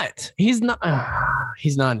not. He's not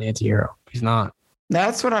an anti-hero. He's not.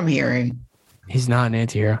 That's what I'm hearing. He's not an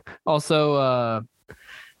anti-hero. Also,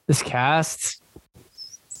 this cast,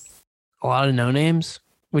 a lot of no names,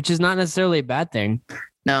 which is not necessarily a bad thing.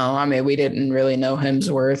 No, I mean, we didn't really know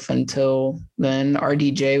Hemsworth until then.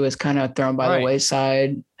 RDJ was kind of thrown by the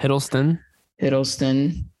wayside. Hiddleston.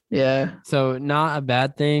 Yeah. So not a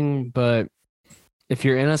bad thing, but if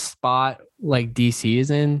you're in a spot like DC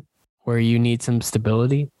is in, where you need some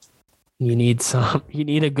stability, you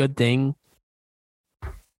need a good thing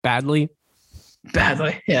badly.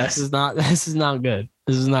 Yes. This is not good.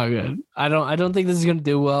 This is not good. I don't think this is going to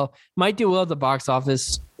do well. Might do well at the box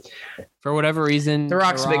office for whatever reason. The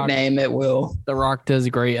Rock's a big name. It will. The Rock does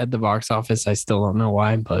great at the box office. I still don't know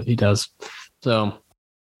why, but he does. So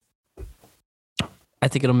I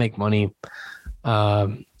think it'll make money.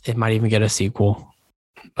 It might even get a sequel,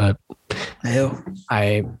 but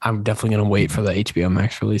I'm definitely going to wait for the HBO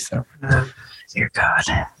Max release there. Dear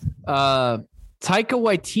God. Taika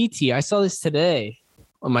Waititi, I saw this today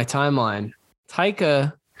on my timeline.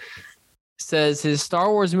 Taika says his Star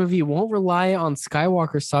Wars movie won't rely on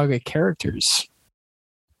Skywalker Saga characters.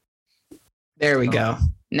 There we go.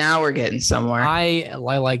 Now we're getting somewhere. I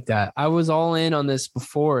like that. I was all in on this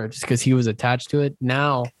before just because he was attached to it.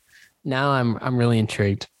 Now I'm really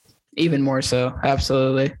intrigued. Even more so.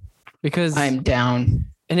 Absolutely. Because I'm down.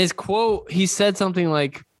 In his quote, he said something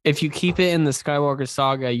like, if you keep it in the Skywalker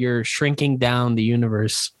Saga, you're shrinking down the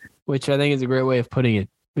universe, which I think is a great way of putting it.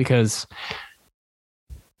 Because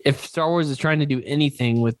if Star Wars is trying to do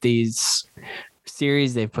anything with these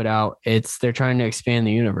series they've put out, they're trying to expand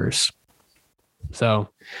the universe. So,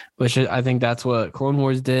 I think that's what Clone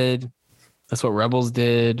Wars did. That's what Rebels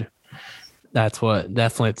did. It's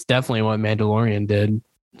definitely what Mandalorian did.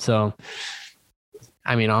 So,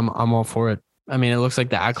 I mean, I'm all for it. I mean, it looks like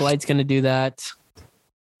the Acolyte's going to do that.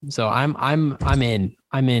 So I'm in.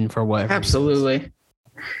 I'm in for whatever. Absolutely.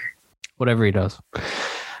 Whatever he does.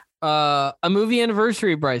 A movie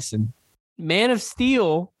anniversary, Bryson. Man of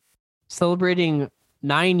Steel celebrating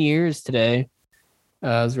 9 years today. It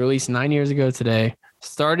was released 9 years ago today.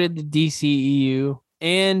 Started the DCEU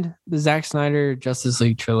and the Zack Snyder Justice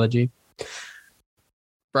League trilogy.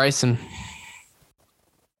 Bryson,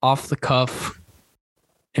 off the cuff,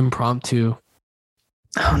 impromptu.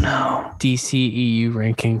 Oh no. DCEU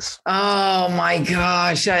rankings. Oh my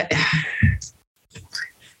gosh. Top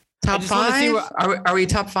five? Are we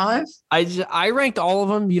top five? I ranked all of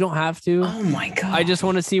them. You don't have to. Oh my God. I just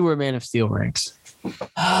want to see where Man of Steel ranks.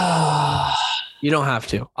 You don't have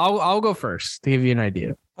to. I'll go first to give you an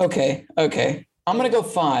idea. Okay. I'm gonna go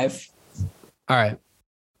 5. All right.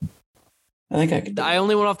 I think I could. I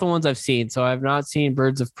only went off the ones I've seen, so I've not seen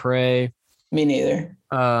Birds of Prey. Me neither.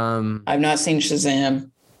 I've not seen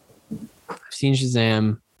Shazam. I've seen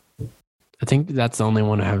Shazam. I think that's the only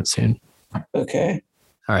one I haven't seen. Okay.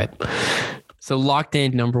 All right. So locked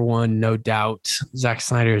in number 1, no doubt. Zack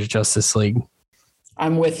Snyder's Justice League.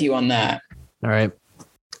 I'm with you on that. All right.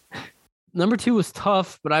 Number 2 was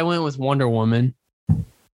tough, but I went with Wonder Woman.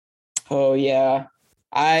 Oh yeah.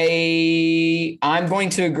 I'm going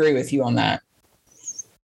to agree with you on that.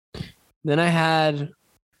 Then I had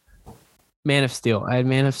Man of Steel. I had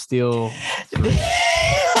Man of Steel.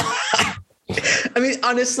 I mean,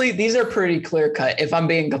 honestly, these are pretty clear cut. If I'm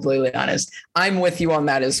being completely honest, I'm with you on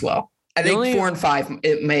that as well. I think 4 and 5,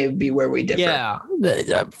 it may be where we differ. Yeah.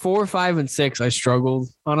 4, 5, and 6, I struggled.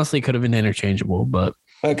 Honestly, could have been interchangeable, but.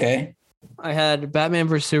 Okay. I had Batman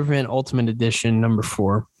vs. Superman Ultimate Edition, number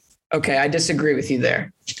 4. Okay, I disagree with you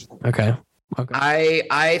there. Okay.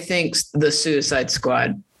 I think the Suicide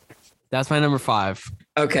Squad. That's my number 5.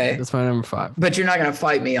 Okay. That's my number 5. But you're not going to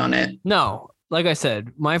fight me on it. No. like I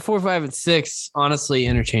said, my 4, 5, and 6 honestly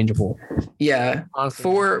interchangeable. Yeah.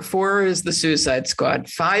 Honestly. 4 is the Suicide Squad.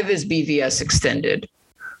 5 is BVS extended.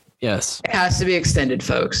 Yes. It has to be extended,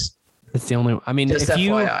 folks. It's the only. I mean, Just if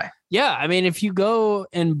you, FYI. yeah, I mean, if you go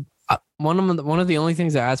and one of the only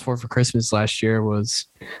things I asked for Christmas last year was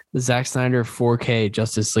the Zack Snyder 4K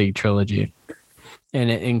Justice League trilogy, and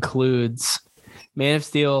it includes Man of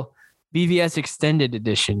Steel BVS Extended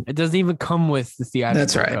Edition. It doesn't even come with the theatrical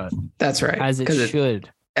That's right. cut, That's right. as it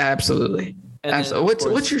should. Absolutely. And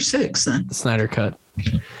Absolutely. What's your 6 then? The Snyder cut.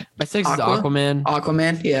 My 6 is Aquaman.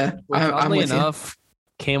 Aquaman, yeah. Which, I'm oddly with enough,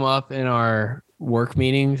 came up in our work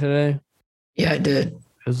meeting today. Yeah, it did. It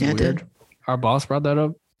was Yeah, weird. it did. Our boss brought that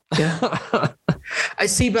up. Yeah. I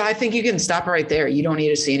see, but I think you can stop right there. You don't need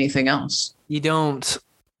to see anything else. You don't,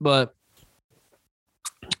 but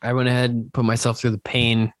I went ahead and put myself through the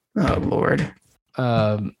pain. Oh, Lord.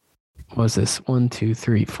 What was this? 1, 2,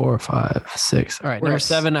 3, 4, 5, 6. All right. We're Number at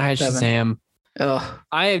 7, I had 7. Shazam. Oh,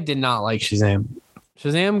 I did not like Shazam.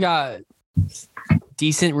 Shazam got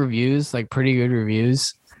decent reviews, like pretty good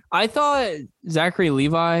reviews. I thought Zachary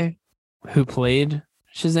Levi, who played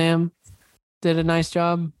Shazam, did a nice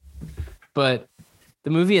job. But the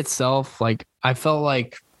movie itself, like, I felt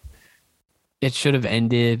like it should have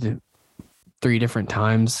ended 3 different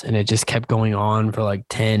times, and it just kept going on for like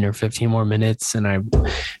 10 or 15 more minutes, and I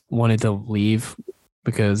wanted to leave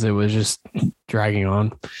because it was just dragging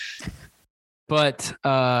on. But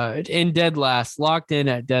in dead last, locked in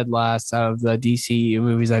at dead last out of the DC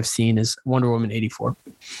movies I've seen is Wonder Woman 84.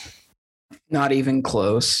 not even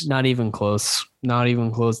close. Not even close. Not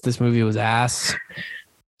even close. This movie was ass.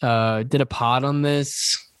 Did a pod on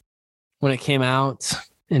this when it came out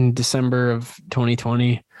in December of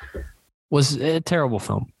 2020. Was a terrible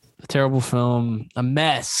film. A terrible film. A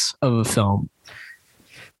mess of a film.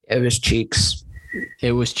 It was cheeks.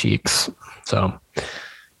 It was cheeks. So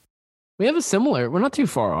we have a similar. We're not too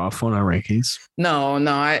far off on our rankings. No.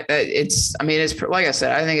 It's like I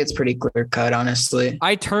said, I think it's pretty clear cut, honestly.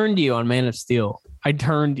 I turned you on Man of Steel. I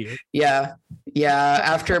turned you. Yeah.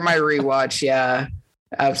 After my rewatch, yeah,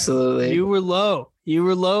 absolutely. You were low. You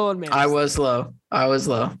were low on Man. I was low.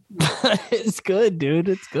 It's good, dude.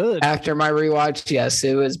 It's good. After my rewatch, yes,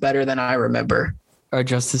 it was better than I remember. Our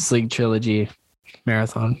Justice League trilogy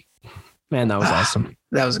marathon. Man, that was awesome.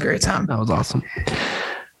 That was a great time. That was awesome.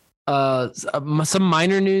 Some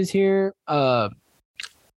minor news here. The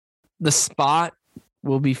Spot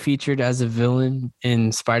will be featured as a villain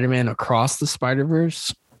in Spider-Man Across the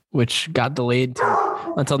Spider-Verse, which got delayed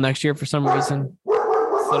until next year for some reason.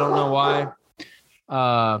 Still don't know why.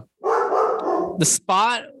 The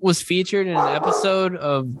Spot was featured in an episode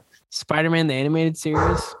of Spider-Man the Animated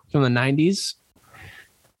Series from the 90s.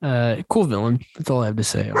 Cool villain. That's all I have to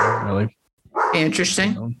say. Really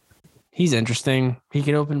Interesting. He's interesting. He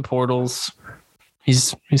can open portals.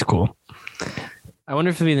 He's cool. I wonder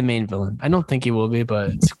if he'll be the main villain. I don't think he will be,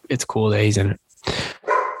 but it's cool that he's in it.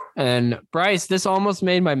 And Bryce, this almost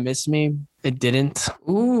made my miss me. It didn't.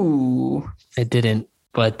 Ooh. It didn't.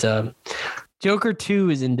 But Joker 2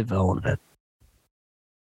 is in development.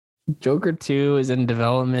 Joker 2 is in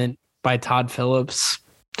development by Todd Phillips.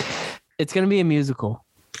 It's going to be a musical.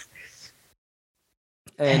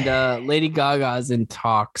 And Lady Gaga is in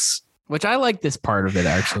talks, which I like this part of it,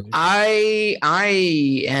 actually. I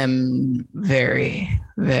am very,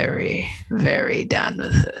 very, very down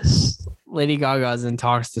with this. Lady Gaga is in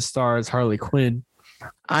talks to star as Harley Quinn.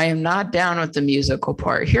 I am not down with the musical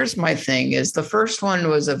part. Here's my thing is the first one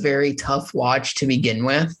was a very tough watch to begin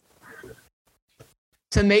with.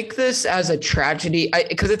 To make this as a tragedy,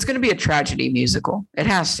 because it's going to be a tragedy musical. It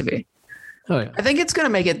has to be. Oh, yeah. I think it's going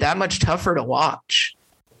to make it that much tougher to watch.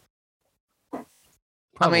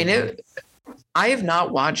 Probably. I mean, I have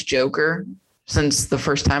not watched Joker since the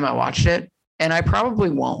first time I watched it, and I probably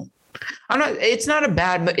won't. It's not a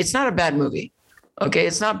bad movie. Okay,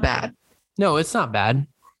 it's not bad. No, it's not bad.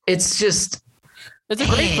 It's just It's a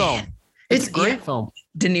great film. It's a great film.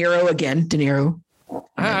 De Niro again. De Niro.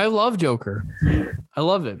 I love Joker. I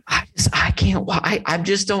love it. I can't. I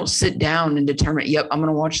just don't sit down and determine. Yep, I'm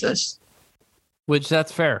gonna watch this. Which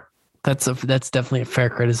that's fair. That's definitely a fair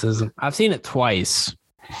criticism. I've seen it twice.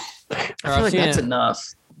 I feel like that's enough.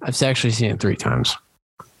 I've actually seen it 3 times,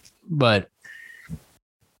 but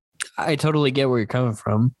I totally get where you're coming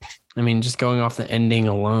from. I mean, just going off the ending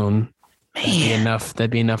alone, that'd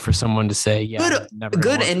be enough for someone to say, yeah.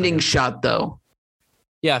 Good ending shot though.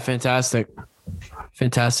 Yeah, fantastic.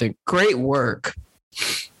 Great work.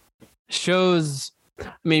 Shows.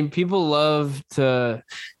 I mean, people love to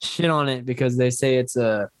shit on it because they say it's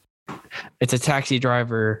a taxi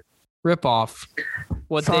driver rip off.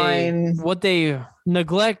 What they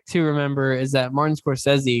neglect to remember is that Martin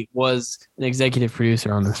Scorsese was an executive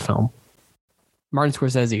producer on this film. Martin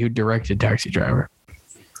Scorsese, who directed Taxi Driver.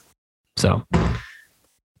 So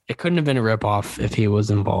it couldn't have been a ripoff if he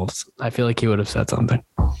was involved. I feel like he would have said something.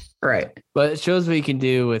 Right. But it shows what you can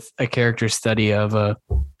do with a character study of a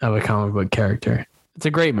comic book character. It's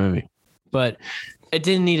a great movie, but it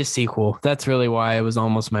didn't need a sequel. That's really why it was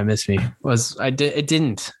almost my miss me. It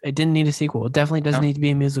didn't need a sequel. It definitely doesn't need to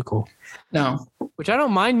be a musical. No. Which I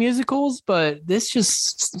don't mind musicals, but this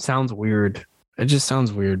just sounds weird. It just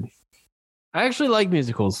sounds weird. I actually like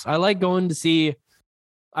musicals. I like going to see.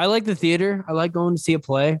 I like the theater. I like going to see a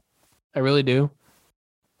play. I really do.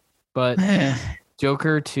 But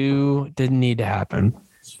Joker 2 didn't need to happen.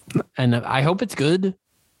 And I hope it's good.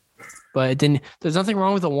 But it didn't. There's nothing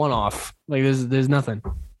wrong with a one-off. Like there's nothing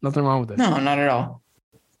wrong with it. No, not at all.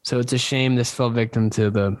 So it's a shame this fell victim to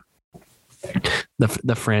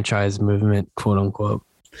the franchise movement, quote unquote.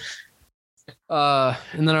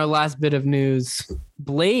 And then our last bit of news: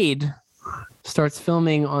 Blade starts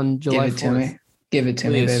filming on July 4th. Give it to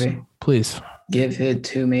me, baby. Please. Give it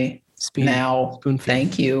to me now. Spoon feed.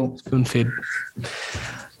 Thank you. Spoon feed.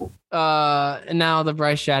 And now the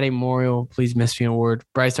Bryce Shadday Memorial Please Miss Me Award.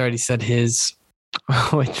 Bryce already said his,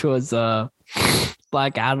 which was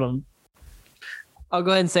Black Adam. I'll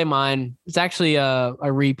go ahead and say mine. It's actually a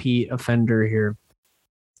repeat offender here.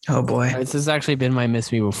 Oh boy. This has actually been my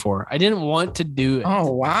miss me before. I didn't want to do it.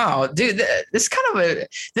 Oh wow. Dude, this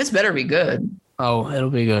better be good. Oh, it'll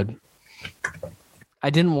be good. I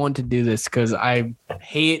didn't want to do this because I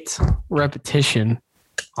hate repetition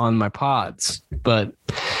on my pods, but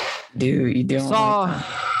dude, you don't. I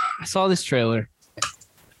saw this trailer.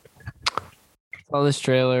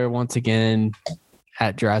 Once again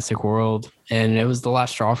at Jurassic World, and it was the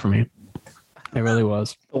last straw for me. It really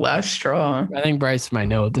was. The last straw. I think Bryce might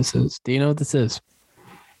know what this is. Do you know what this is?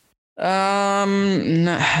 No.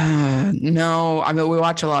 I mean, we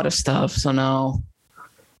watch a lot of stuff, so no.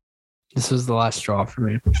 This was the last straw for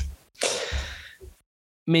me.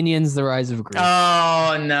 Minions: The Rise of Gru.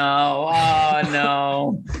 Oh no!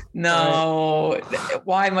 No!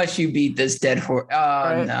 Why must you beat this dead horse?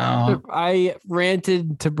 Oh no! I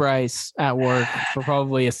ranted to Bryce at work for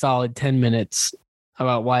probably a solid 10 minutes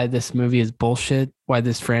about why this movie is bullshit, why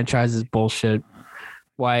this franchise is bullshit,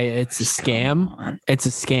 why it's a scam. It's a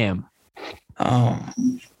scam. Oh,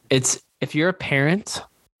 it's if you're a parent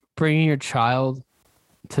bringing your child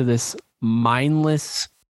to this mindless,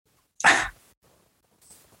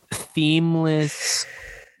 themeless,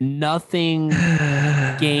 nothing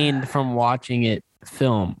gained from watching it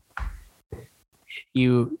film,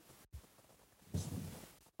 you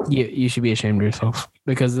should be ashamed of yourself,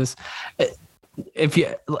 because this, if you,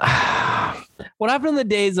 what happened in the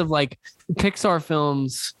days of like Pixar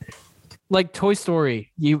films, like Toy Story,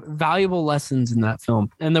 valuable lessons in that film,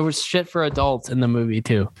 and there was shit for adults in the movie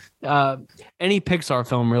too. Any Pixar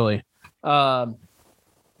film really.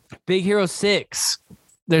 Big Hero 6.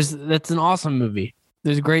 That's an awesome movie.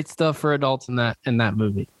 There's great stuff for adults in that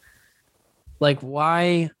movie. Like,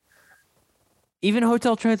 why? Even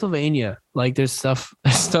Hotel Transylvania. Like, there's stuff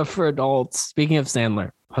for adults. Speaking of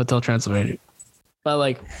Sandler, Hotel Transylvania. But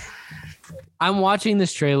like, I'm watching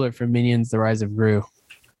this trailer for Minions: The Rise of Gru,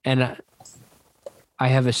 and I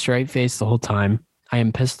have a straight face the whole time. I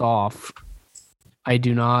am pissed off. I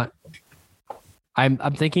do not. I'm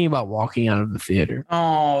thinking about walking out of the theater.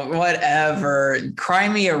 Oh, whatever. Cry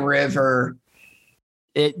me a river.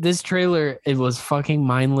 This trailer, it was fucking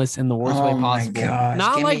mindless in the worst way possible. Gosh.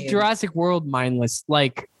 Not like Jurassic World mindless.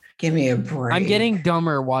 Like, give me a break. I'm getting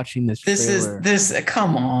dumber watching this trailer. This.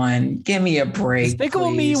 Come on, give me a break.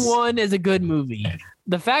 Despicable Me 1 is a good movie.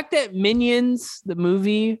 The fact that Minions, the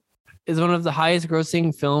movie, is one of the highest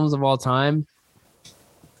grossing films of all time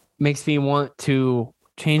makes me want to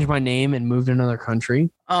change my name and move to another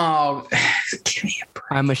country. Oh, give me a break.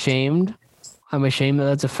 I'm ashamed that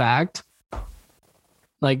that's a fact.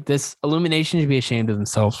 Like, this Illumination should be ashamed of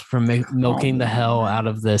themselves for milking the hell out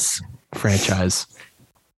of this franchise.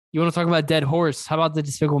 You want to talk about Dead Horse? How about the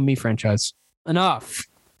Despicable Me franchise? Enough.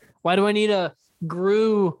 Why do I need a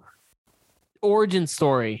Gru origin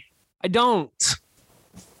story? I don't.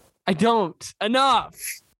 Enough.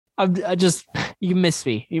 You miss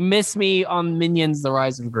me. You miss me on Minions: The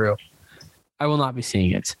Rise of Gru. I will not be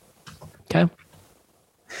seeing it. Okay.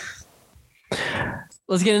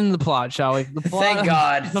 Let's get into the plot, shall we? Thank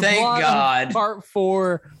God. Part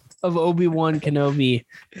 4 of Obi-Wan Kenobi.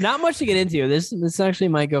 Not much to get into. This actually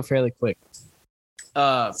might go fairly quick.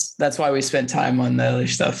 That's why we spent time on the other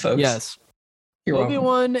stuff, folks. Yes. You're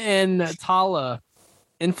Obi-Wan and Tala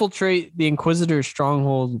infiltrate the Inquisitor's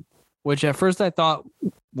stronghold, which at first I thought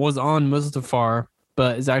was on Mustafar,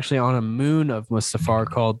 but is actually on a moon of Mustafar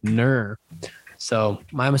called Nur. So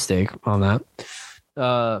my mistake on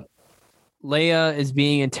that. Leia is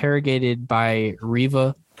being interrogated by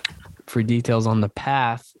Reva for details on the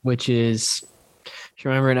path, which is, if you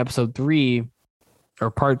remember in episode 3 or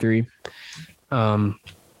part 3,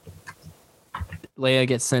 Leia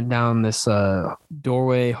gets sent down this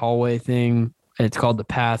hallway thing. It's called the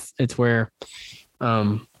path. It's where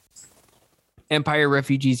Empire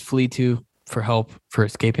refugees flee to for help for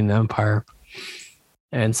escaping the Empire.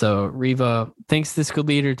 And so Reva thinks this could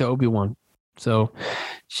lead her to Obi-Wan. So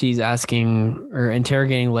she's asking or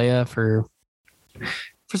interrogating Leia for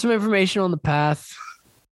some information on the path.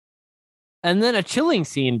 And then a chilling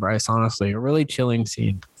scene, Bryce, honestly, a really chilling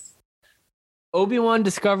scene. Obi-Wan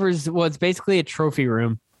discovers what's basically a trophy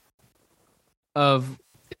room of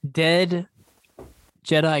dead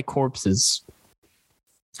Jedi corpses.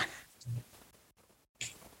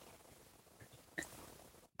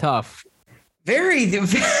 Tough. Very.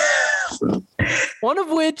 One of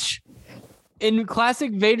which, in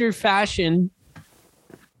classic Vader fashion,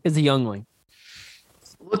 is a youngling.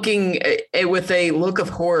 Looking with a look of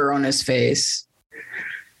horror on his face.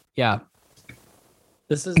 Yeah.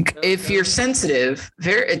 This is, if you're sensitive,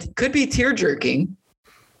 it could be tear jerking.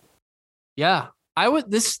 Yeah.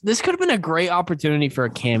 This could have been a great opportunity for a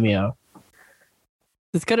cameo.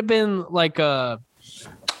 This could have been like you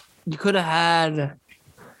could have had,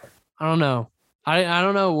 I don't know. I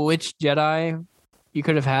don't know which Jedi you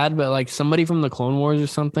could have had, but like somebody from the Clone Wars or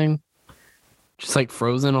something, just like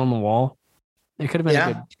frozen on the wall. It could have been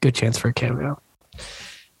a good chance for a cameo.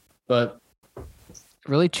 But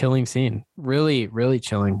really chilling scene. Really, really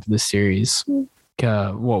chilling for this series.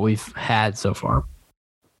 What we've had so far.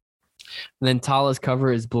 And then Tala's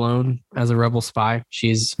cover is blown as a rebel spy.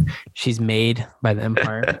 She's made by the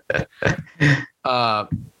Empire. I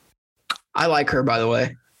like her, by the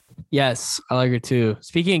way. Yes, I like her too.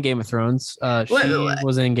 Speaking of Game of Thrones, she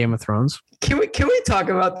was in Game of Thrones. Can we talk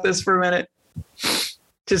about this for a minute?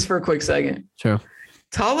 Just for a quick second. Sure.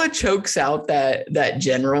 Tala chokes out that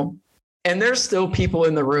general, and there's still people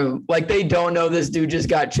in the room. Like, they don't know this dude just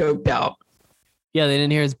got choked out. Yeah, they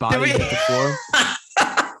didn't hear his body hit the floor.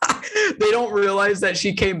 They don't realize that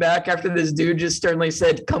she came back after this dude just sternly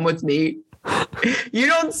said, "Come with me." You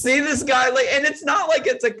don't see this guy, like, and it's not like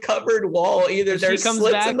it's a covered wall either. There's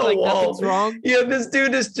slits in the like wall. Nothing's wrong. Yeah, this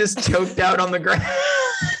dude is just choked out on the ground.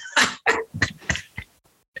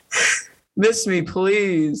 Miss me,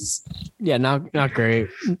 please. Yeah, not great.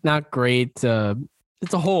 Not great. It's a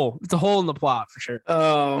hole. It's a hole in the plot for sure.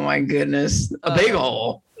 Oh my goodness. A big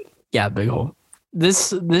hole. Yeah, big hole. This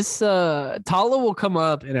Tala will come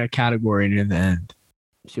up in a category near the end.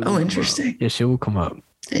 Interesting. Yeah, she will come up.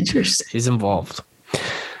 Interesting. She's involved.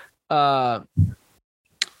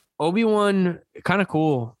 Obi-Wan, kind of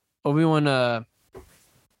cool. Obi-Wan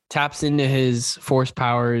taps into his Force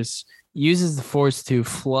powers, uses the Force to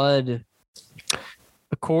flood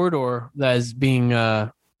a corridor that is being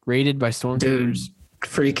raided by stormtroopers. Dude,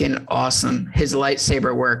 freaking awesome. His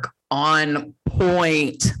lightsaber work on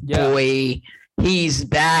point, boy. He's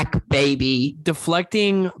back, baby.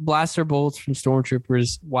 Deflecting blaster bolts from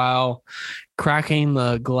stormtroopers while cracking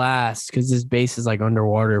the glass because this base is like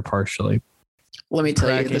underwater partially. Let me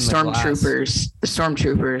tell you, the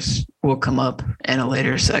stormtroopers will come up in a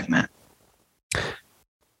later segment.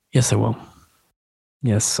 Yes, they will.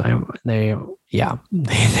 Yes, they will.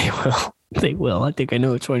 They will. I think I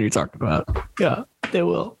know which one you're talking about. Yeah, they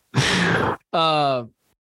will.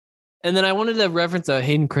 And then I wanted to reference a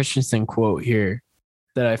Hayden Christensen quote here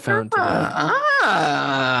that I found.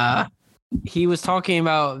 He was talking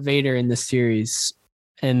about Vader in this series,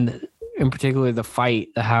 and in particular the fight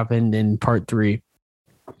that happened in part 3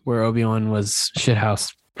 where Obi-Wan was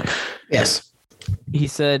shithoused. Yes. He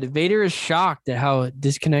said, Vader is shocked at how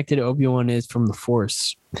disconnected Obi-Wan is from the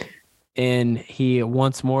Force, and he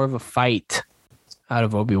wants more of a fight out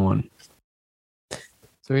of Obi-Wan.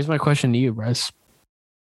 So here's my question to you, Bryce.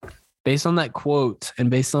 Based on that quote and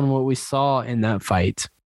based on what we saw in that fight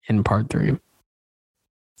in part 3,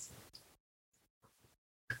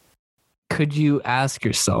 could you ask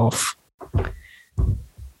yourself,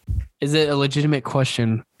 is it a legitimate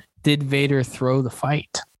question? Did Vader throw the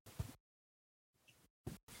fight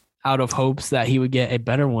out of hopes that he would get a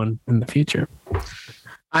better one in the future?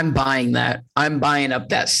 I'm buying that. I'm buying up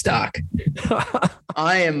that stock.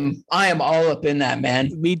 I am all up in that, man.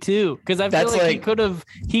 Me too. Because I feel like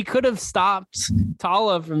he could have stopped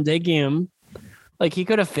Tala from taking him. Like, he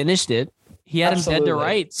could have finished it. He had him dead to Absolutely.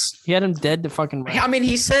 rights. He had him dead to fucking rights. I mean,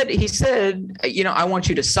 he said, I want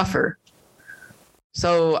you to suffer.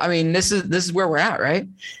 So, I mean, this is where we're at, right?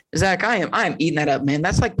 Zach, I am eating that up, man.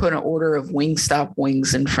 That's like putting an order of Wingstop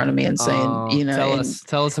wings in front of me and saying,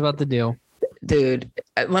 tell us about the deal. Dude,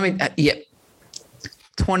 let me,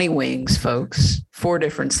 20 wings, folks, 4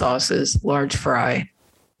 different sauces, large fry,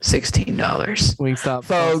 $16. Wingstop,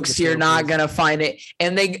 Folks, you're not gonna find it,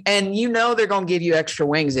 and they're gonna give you extra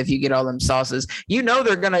wings if you get all them sauces.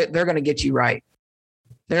 They're gonna get you right.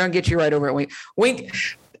 They're gonna get you right over at Wing.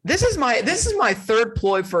 This is my third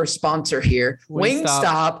ploy for a sponsor here.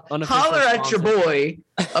 Wingstop, holler at your boy.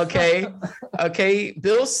 Okay, okay.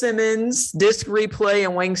 Bill Simmons, Disc Replay,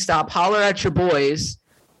 and Wingstop, holler at your boys.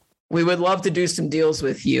 We would love to do some deals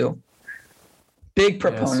with you. Big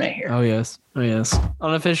proponent here. Oh yes.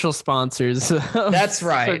 Unofficial sponsors. That's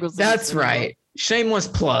right. That's right. Shameless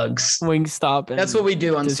plugs. Wingstop. That's what we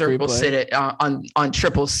do on Circle City on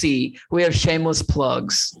Triple C. We have shameless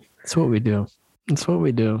plugs. That's what we do.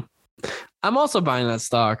 I'm also buying that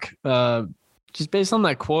stock. Just based on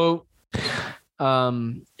that quote.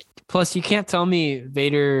 Plus, you can't tell me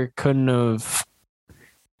Vader couldn't have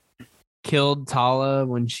killed Tala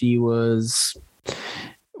when she was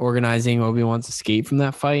organizing Obi-Wan's escape from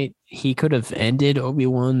that fight. He could have ended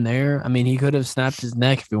Obi-Wan there. I mean, he could have snapped his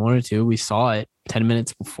neck if he wanted to. We saw it 10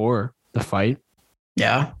 minutes before the fight.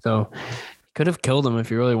 Yeah. So he could have killed him if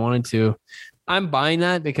he really wanted to. I'm buying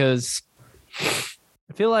that because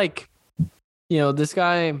I feel like, this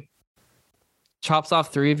guy chops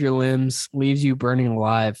off 3 of your limbs, leaves you burning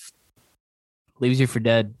alive, leaves you for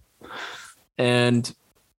dead. And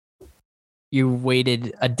you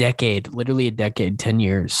waited literally a decade, 10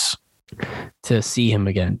 years to see him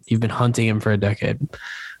again. You've been hunting him for a decade.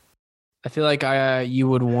 I feel like you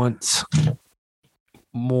would want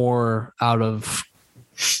more out of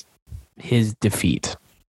his defeat.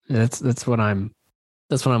 That's what I'm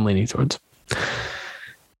leaning towards.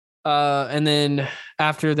 And then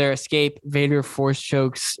after their escape, Vader force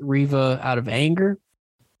chokes Reva out of anger,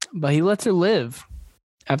 but he lets her live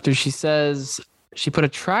after she says she put a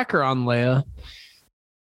tracker on Leia.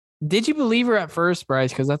 Did you believe her at first,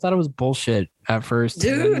 Bryce? Because I thought it was bullshit at first.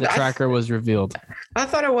 Dude, the tracker was revealed. I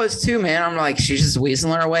thought it was too, man. I'm like, she's just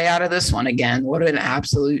weaseling her way out of this one again. What an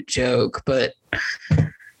absolute joke. But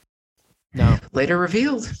no, later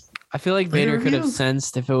revealed. I feel like Vader could have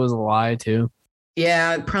sensed if it was a lie too.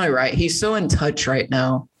 Yeah, probably right. He's so in touch right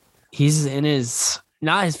now. He's in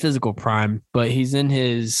not his physical prime, but he's in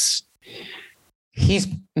his... He's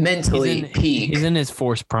mentally peak. He's in his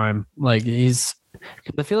force prime. Like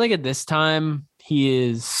I feel like at this time he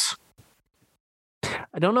is...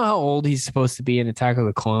 I don't know how old he's supposed to be in Attack of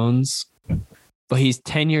the Clones, but he's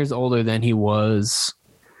 10 years older than he was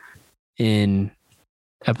in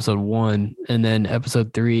episode 1. And then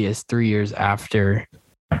episode 3 is 3 years after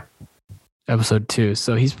episode 2.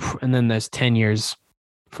 So and then there's 10 years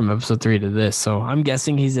from episode 3 to this. So I'm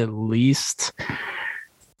guessing he's at least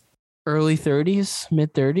early 30s,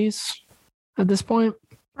 mid 30s at this point.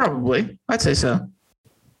 Probably. I'd say so.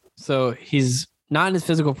 So he's not in his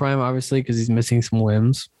physical prime, obviously, because he's missing some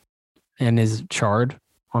limbs and is charred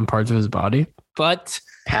on parts of his body. But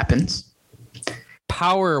happens.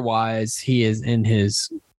 Power-wise, he is in his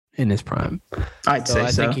prime. I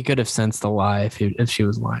think he could have sensed a lie if she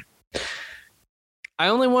was lying. I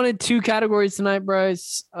only wanted 2 categories tonight,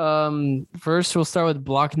 Bryce. First, we'll start with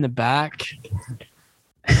blocking the back.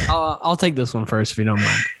 I'll take this one first if you don't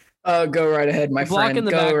mind. Go right ahead, my friend. Blocking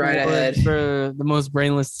the back right ahead for the most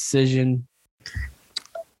brainless decision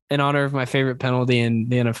in honor of my favorite penalty in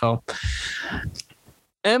the NFL.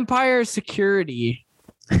 Empire security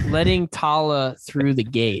letting Tala through the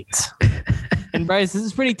gate. And Bryce, this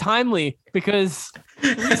is pretty timely because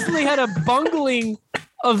we recently had a bungling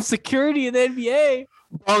of security in the NBA.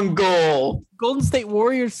 Bungle. Golden State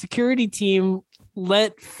Warriors security team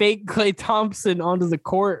let fake Klay Thompson onto the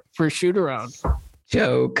court for a shoot around.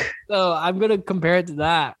 Joke. So I'm going to compare it to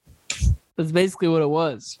that. That's basically what it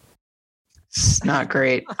was. It's not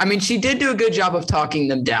great. I mean, she did do a good job of talking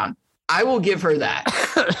them down. I will give her that.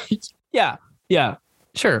 Yeah.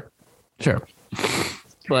 Sure.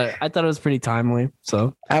 But I thought it was pretty timely.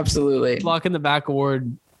 So absolutely. Block in the back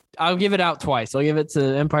award. I'll give it out twice. I'll give it to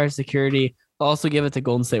Empire Security. I'll also give it to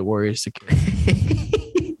Golden State Warriors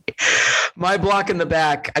Security. My block in the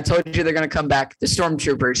back. I told you they're going to come back. The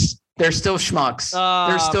Stormtroopers. They're still schmucks.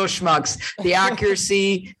 They're still schmucks. The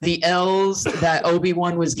accuracy, the L's that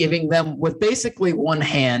Obi-Wan was giving them with basically one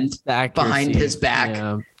hand behind his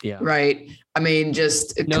back. Yeah. Right. I mean,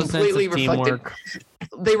 just No completely sense of reflected. teamwork.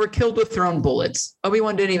 They were killed with thrown bullets.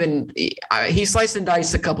 Obi-Wan didn't even. He sliced and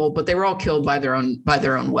diced a couple, but they were all killed by their own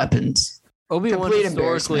weapons. Obi-Wan Complete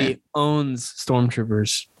historically owns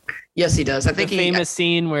stormtroopers. Yes, he does. I think the famous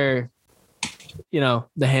scene where,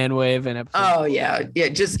 the hand wave and episode. Oh yeah.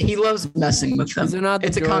 Just he loves messing with them. They're not the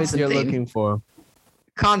it's a droids constant you're theme. looking for.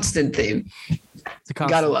 Constant theme. It's a constant.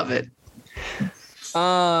 Gotta love it.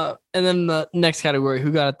 And then the next category,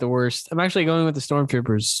 who got it the worst? I'm actually going with the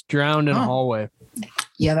stormtroopers drowned in a hallway.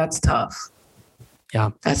 Yeah, that's tough.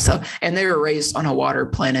 Yeah, that's tough. And they were raised on a water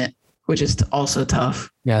planet, which is also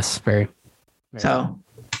tough. Yes, very. So,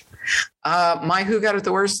 my who got it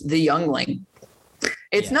the worst? The youngling.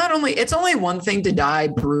 It's only one thing to die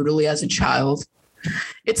brutally as a child.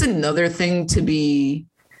 It's another thing to be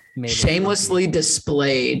shamelessly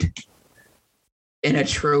displayed in a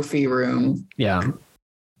trophy room. Yeah.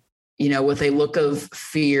 With a look of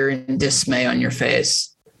fear and dismay on your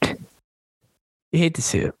face. You hate to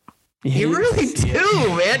see it. You really do,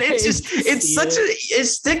 man. It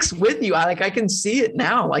sticks with you. I can see it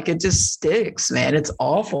now. Like it just sticks, man. It's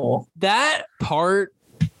awful. That part,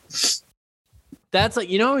 that's like,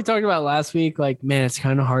 we talked about last week, like, man, it's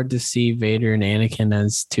kind of hard to see Vader and Anakin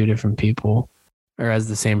as two different people or as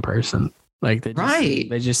the same person. Like they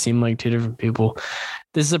just seem like two different people.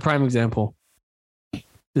 This is a prime example.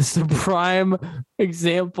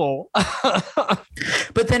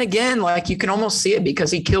 But then again, like you can almost see it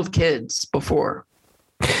because he killed kids before.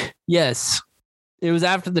 Yes. It was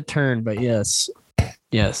after the turn, but yes.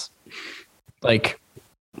 Like,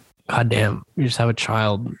 goddamn, you just have a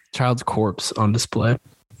child's corpse on display.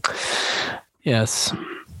 Yes.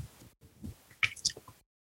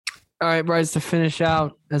 All right, Bryce, to finish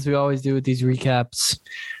out, as we always do with these recaps,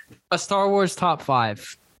 a Star Wars top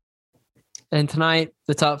 5. And tonight,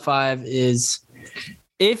 the top 5 is,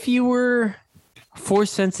 if you were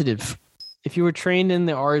force sensitive, if you were trained in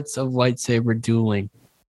the arts of lightsaber dueling,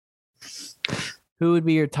 who would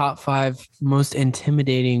be your top 5 most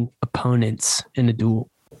intimidating opponents in a duel?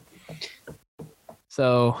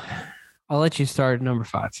 So I'll let you start at number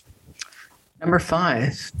 5. Number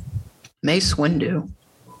 5, Mace Windu.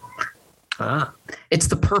 It's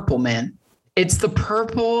the purple, man. It's the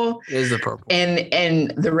purple. It is the purple.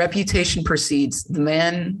 And the reputation precedes. The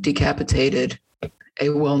man decapitated a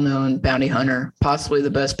well-known bounty hunter, possibly the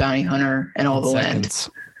best bounty hunter in all the land.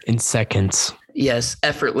 In seconds. Yes,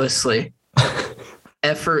 effortlessly.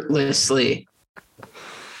 Effortlessly.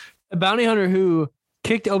 A bounty hunter who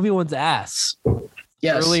kicked Obi-Wan's ass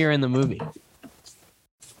earlier in the movie.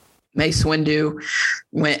 Mace Windu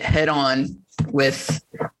went head on with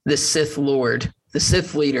the Sith Lord, the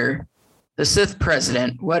Sith leader, the Sith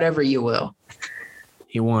president, whatever you will.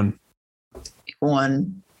 He won.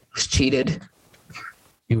 Was cheated.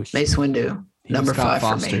 Mace Windu, number 5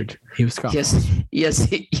 for me. He was Scott. Yes,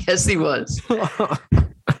 he was.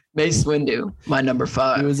 Mace Windu, my number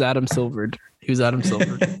 5. He was Adam Silvered. Mace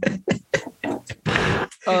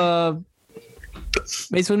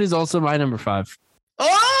Windu is also my number 5.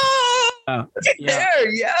 Oh, yeah,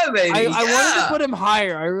 baby. I wanted to put him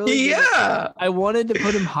higher. I really did. I wanted to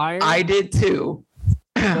put him higher. I did too.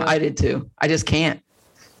 I just can't.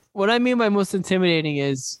 What I mean by most intimidating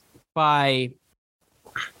is by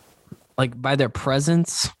their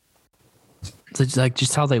presence, it's like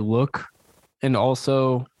just how they look, and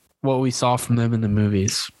also what we saw from them in the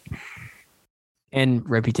movies and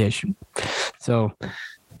reputation. So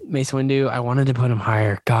Mace Windu, I wanted to put him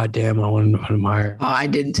higher. God damn, I wanted to put him higher. Oh, I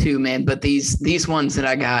did too, man. But these ones that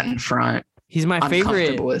I got in front, he's my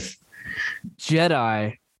favorite with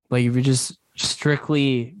Jedi. Like if you're just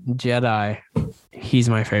strictly Jedi, he's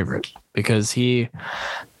my favorite because he's.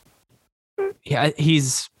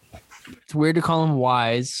 It's weird to call him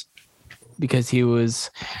wise because he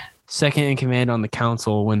was second in command on the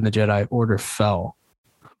council when the Jedi Order fell,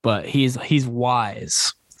 but he's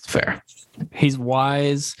wise. It's fair. He's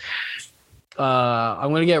wise. I'm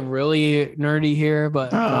going to get really nerdy here,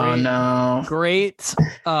 but great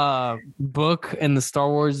book in the Star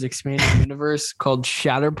Wars expanded universe called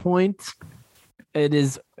Shatterpoint. It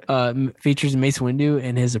is features Mace Windu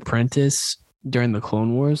and his apprentice during the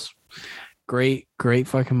Clone Wars. Great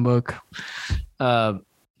fucking book.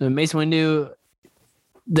 Mace Windu,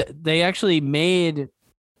 they actually made,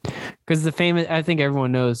 because the famous, I think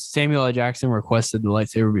everyone knows, Samuel L. Jackson requested the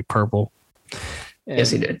lightsaber be purple.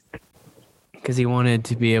 Yes, he did. Because he wanted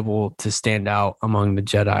to be able to stand out among the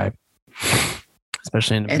Jedi.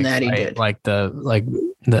 especially in a And big that he fight, did. like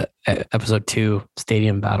the episode 2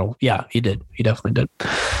 stadium battle. Yeah, he did. He definitely did.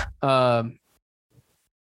 And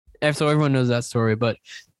so everyone knows that story, but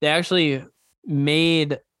they actually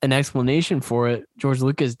made an explanation for it. George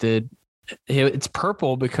Lucas did. It's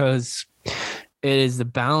purple because it is the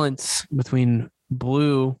balance between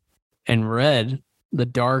blue and red, the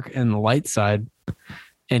dark and the light side.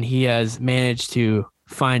 And he has managed to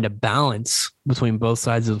find a balance between both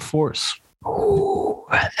sides of the force. Ooh,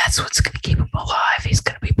 that's what's going to keep him alive. He's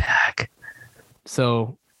going to be back.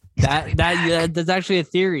 So that's actually a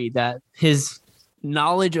theory that his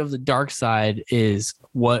knowledge of the dark side is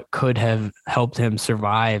what could have helped him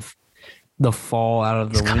survive the fall out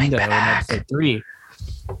of the window in episode 3.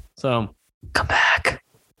 So come back.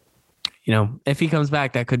 If he comes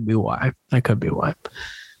back, that could be why.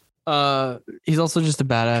 He's also just a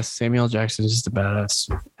badass. Samuel Jackson is just a badass.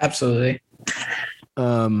 Absolutely.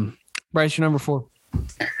 Bryce, your number 4.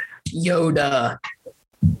 Yoda.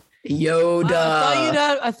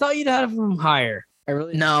 I thought you'd have him higher. I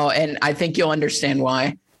really No, and I think you'll understand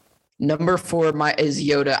why. Number 4 is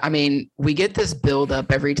Yoda. I mean, we get this build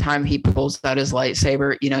up every time he pulls out his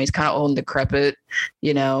lightsaber. He's kind of old and decrepit,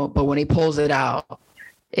 but when he pulls it out,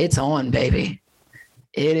 it's on, baby.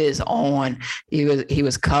 It is on. He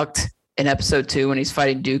was cucked in episode 2 when he's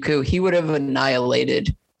fighting Dooku. He would have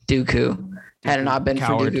annihilated Dooku had it not been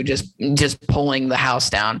Coward. for Dooku just pulling the house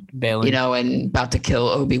down, bailing. and about to kill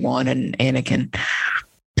Obi-Wan and Anakin.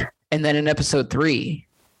 And then in episode 3,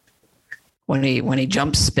 when he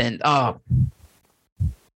jump spin, Yes.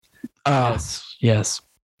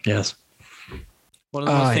 One of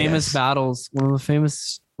the most famous battles, one of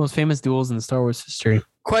the most famous duels in the Star Wars history.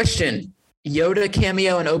 Question: Yoda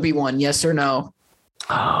cameo and Obi-Wan, yes or no?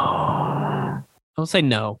 I'll say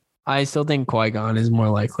no. I still think Qui-Gon is more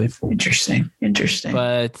likely. Interesting.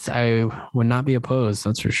 But I would not be opposed,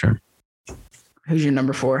 that's for sure. Who's your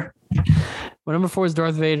number 4? My number 4 is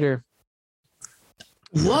Darth Vader.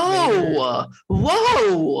 Whoa.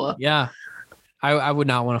 Yeah. I would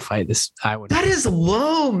not want to fight this. That is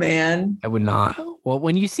low, man. I would not. Well,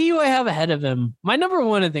 when you see who I have ahead of him, my number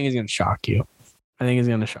 1, I think, is going to shock you. I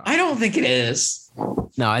don't think it is.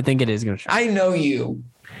 No, I think it is going to shock you. I know you.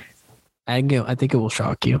 I think it will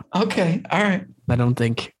shock you. Okay. All right. I don't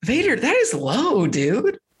think. Vader, that is low,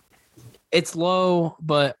 dude. It's low,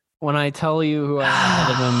 but when I tell you who I have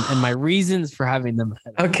ahead of him and my reasons for having them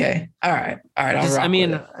ahead. Okay. All right.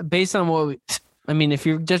 Based on if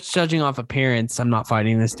you're just judging off appearance, I'm not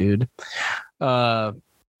fighting this dude.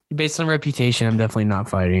 Based on reputation, I'm definitely not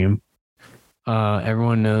fighting him.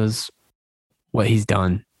 Everyone knows what he's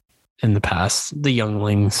done in the past. The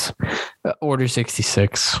younglings, Order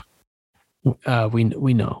 66. We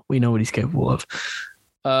know what he's capable of.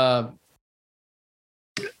 The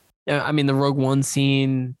Rogue One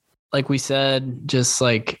scene, like we said, just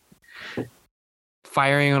like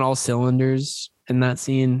firing on all cylinders in that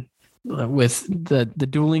scene with the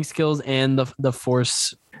dueling skills and the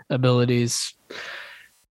force abilities.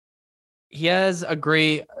 I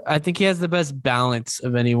think he has the best balance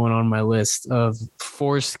of anyone on my list of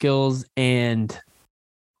force skills and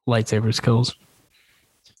lightsaber skills.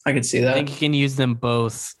 I could see that. I think he can use them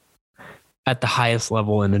both at the highest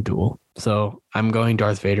level in a duel. So I'm going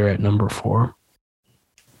Darth Vader at number 4.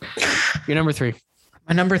 Your number 3.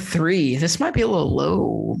 My number 3. This might be a little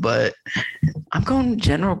low, but I'm going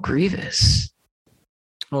General Grievous.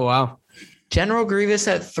 Oh, wow. General Grievous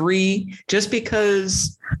at 3, just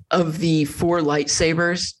because of the 4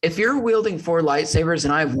 lightsabers. If you're wielding 4 lightsabers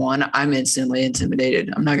and I have 1, I'm instantly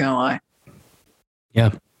intimidated. I'm not going to lie. Yeah.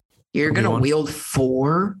 You're going to wield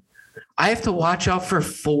 4? I have to watch out for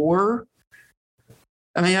 4?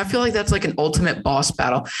 I mean, I feel like that's like an ultimate boss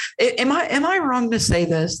battle. Am I wrong to say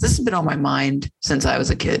this? This has been on my mind since I was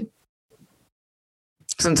a kid.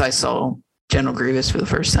 Since I saw General Grievous for the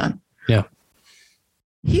first time. Yeah.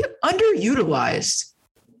 He underutilized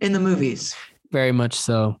in the movies. Very much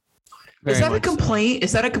so. Is that a complaint?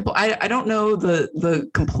 I don't know the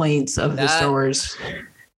complaints of the Star Wars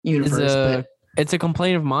universe. It's a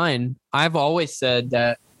complaint of mine. I've always said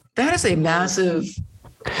that is a massive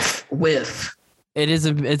whiff.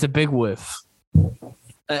 It's a big whiff.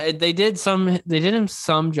 They did him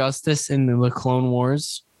some justice in the Clone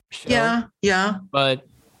Wars show. Yeah. But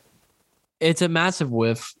it's a massive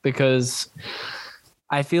whiff because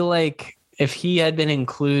I feel like if he had been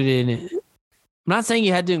included, I'm not saying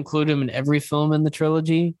you had to include him in every film in the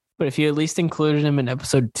trilogy, but if you at least included him in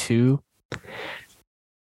episode 2,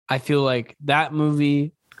 I feel like that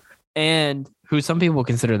movie, and who some people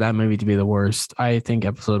consider that movie to be the worst. I think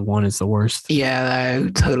episode 1 is the worst. Yeah, I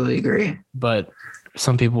totally agree. But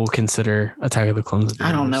some people consider Attack of the Clones.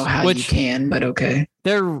 I don't know how you can, but okay.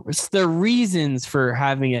 There are reasons for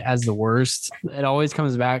having it as the worst. It always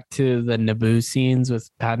comes back to the Naboo scenes with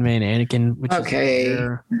Padme and Anakin, which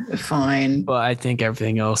is fine. But I think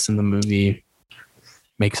everything else in the movie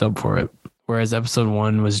makes up for it. Whereas episode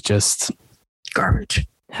 1 was just garbage.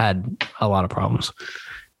 Had a lot of problems.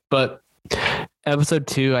 But episode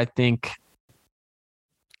 2, I think,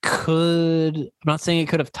 I'm not saying it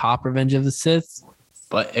could have topped Revenge of the Sith,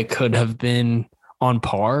 but it could have been on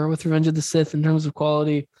par with Revenge of the Sith in terms of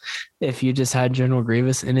quality if you just had General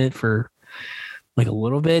Grievous in it for like a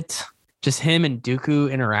little bit. Just him and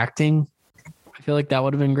Dooku interacting. I feel like that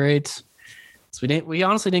would have been great. So we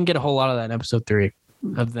honestly didn't get a whole lot of that in episode 3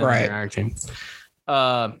 of them interacting.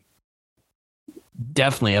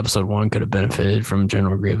 Definitely episode 1 could have benefited from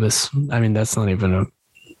General Grievous. I mean, that's not even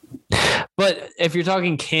but if you're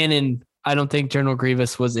talking canon, I don't think General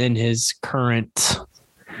Grievous was in his current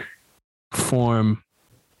form,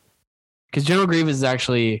 because General Grievous is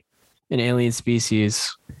actually an alien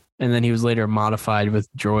species, and then he was later modified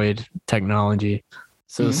with droid technology.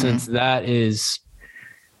 So since that is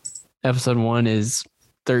episode 1 is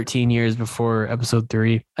 13 years before episode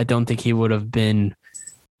 3, I don't think he would have been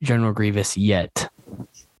General Grievous yet.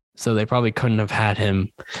 So they probably couldn't have had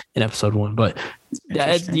him in episode 1. But to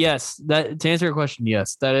answer your question,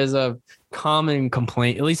 yes, that is a common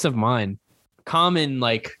complaint, at least of mine. Common,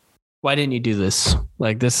 like, why didn't you do this?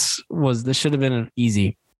 Like, this should have been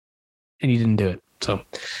easy, and you didn't do it. So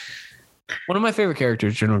one of my favorite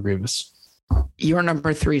characters, General Grievous. Your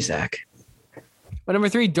number 3, Zach. My number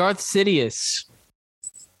 3, Darth Sidious.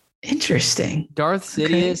 Interesting. Darth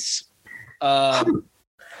Sidious. Okay.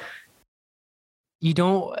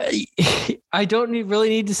 I don't really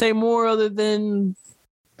need to say more other than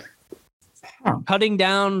cutting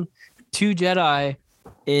down 2 Jedi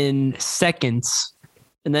in seconds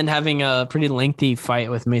and then having a pretty lengthy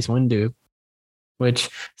fight with Mace Windu, which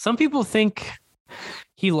some people think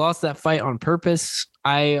he lost that fight on purpose.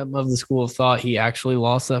 I am of the school of thought he actually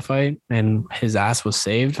lost that fight and his ass was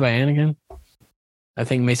saved by Anakin. I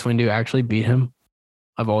think Mace Windu actually beat him.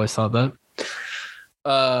 I've always thought that.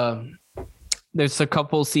 There's a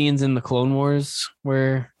couple scenes in the Clone Wars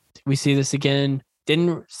where we see this again.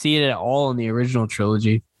 Didn't see it at all in the original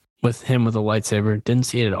trilogy with him with a lightsaber. Didn't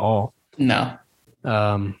see it at all. No.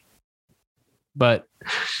 But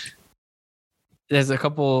there's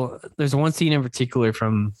one scene in particular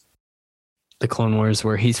from the Clone Wars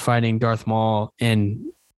where he's fighting Darth Maul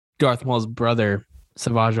and Darth Maul's brother,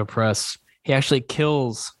 Savage Opress. He actually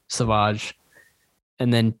kills Savage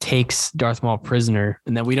and then takes Darth Maul prisoner.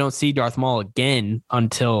 And then we don't see Darth Maul again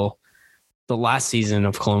until the last season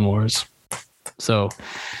of Clone Wars. So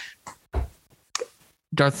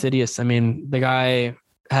Darth Sidious, I mean, the guy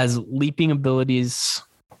has leaping abilities,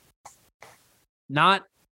 not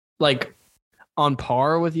like on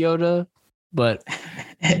par with Yoda, but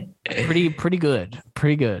pretty good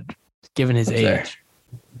given his age.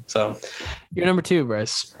 So you're number 2,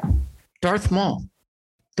 Bryce. Darth Maul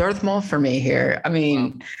for me here. I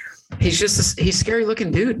mean, he's scary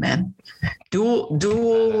looking dude, man. Dual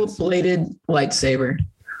bladed lightsaber,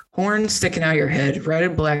 horns sticking out your head, red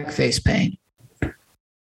and black face paint.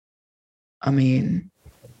 I mean,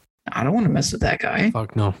 I don't want to mess with that guy.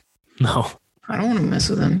 Fuck no. I don't want to mess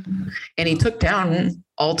with him. And he took down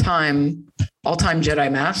all-time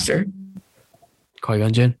Jedi Master.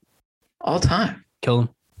 Qui-Gon Jinn. All time. Kill him.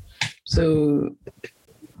 So,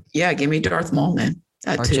 yeah, give me Darth Maul, man.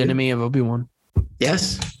 Arch enemy of Obi-Wan.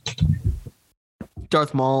 Yes.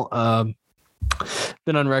 Darth Maul,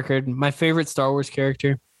 been on record. My favorite Star Wars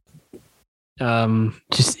character.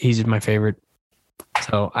 He's my favorite.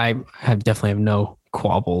 So I definitely have no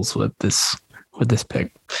quabbles with this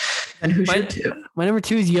pick. And who's your 2? My number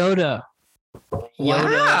 2 is Yoda.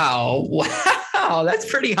 Wow, that's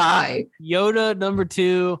pretty high. Yoda, number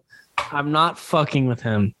 2. I'm not fucking with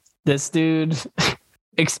him. This dude,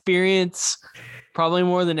 experience probably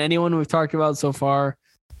more than anyone we've talked about so far.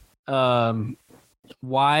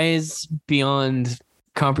 Wise beyond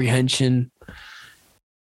comprehension.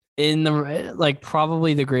 In the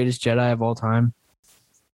probably the greatest Jedi of all time.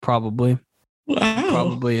 Probably. Wow.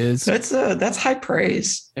 Probably is. That's high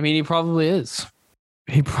praise. I mean, he probably is.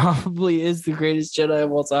 He probably is the greatest Jedi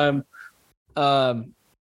of all time. I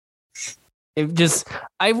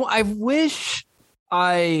wish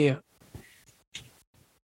I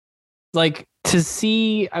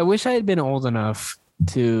had been old enough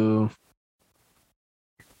to,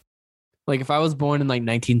 like, if I was born in like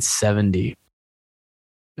 1970,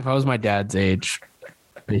 if I was my dad's age,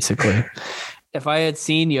 basically, if I had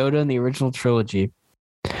seen Yoda in the original trilogy,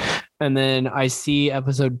 And then I see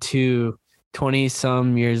episode 2 20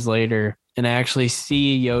 some years later, and I actually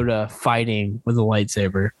see Yoda fighting with a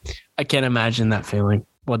lightsaber. I can't imagine that feeling,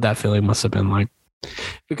 what that feeling must have been like.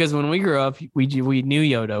 Because when we grew up, we knew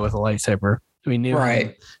Yoda with a lightsaber. We knew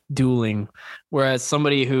him dueling. Whereas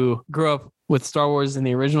somebody who grew up with Star Wars in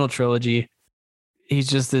the original trilogy, he's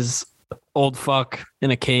just this old fuck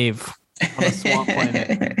in a cave on a swamp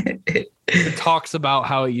planet who talks about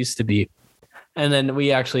how it used to be. And then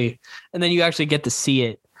you actually get to see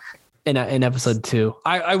it in episode 2.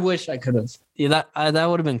 I wish I could have. Yeah, that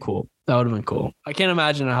would have been cool. That would have been cool. I can't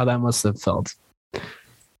imagine how that must have felt.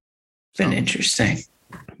 Been interesting.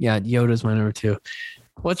 Yeah, Yoda's my number 2.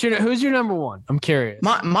 Who's your number 1? I'm curious.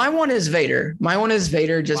 My one is Vader. My one is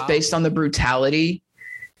Vader, just based on the brutality.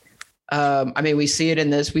 I mean, we see it in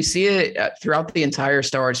this. We see it throughout the entire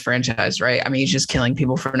Star Wars franchise, right? I mean, he's just killing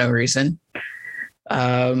people for no reason.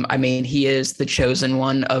 I mean, he is the chosen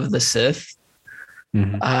one of the Sith.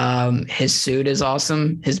 Mm-hmm. His suit is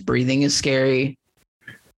awesome. His breathing is scary.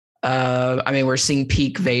 I mean, we're seeing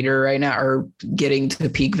peak Vader right now, or getting to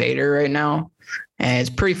peak Vader right now, and it's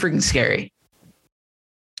pretty freaking scary.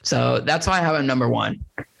 So that's why I have him number 1.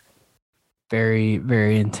 Very,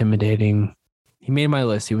 very intimidating. He made my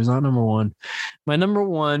list. He was not number 1. My number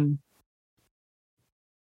 1,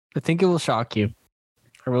 I think it will shock you.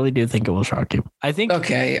 I really do think it will shock you. I think.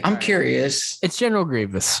 Okay, I'm curious. It's General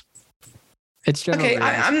Grievous. Okay,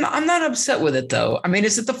 I'm not upset with it though. I mean,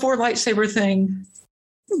 is it the 4 lightsaber thing?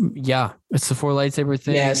 Yeah, it's the 4 lightsaber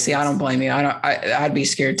thing. Yeah, see, I don't blame you. I'd be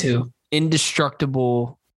scared too.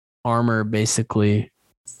 Indestructible armor, basically.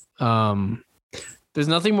 There's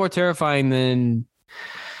nothing more terrifying than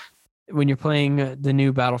when you're playing the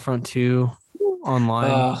new Battlefront 2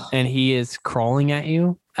 online and he is crawling at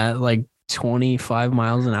you at like 25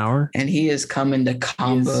 miles an hour. And he is coming to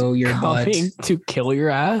combo your butt. To kill your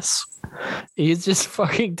ass. He's just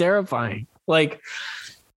fucking terrifying. Like,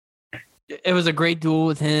 it was a great duel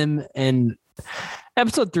with him, and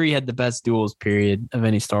episode 3 had the best duels, period, of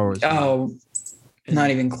any Star Wars movie. Oh,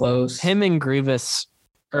 not even close. Him and Grievous,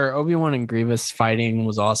 or Obi-Wan and Grievous fighting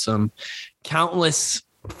was awesome. Countless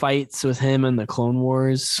fights with him in the Clone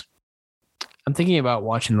Wars. I'm thinking about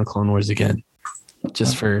watching the Clone Wars again,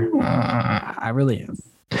 just for. I really am,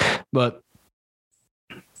 but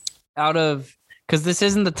because this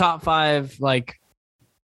isn't the top 5 like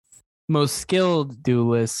most skilled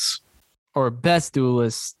duelists or best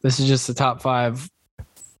duelists. This is just the top 5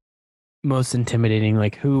 most intimidating.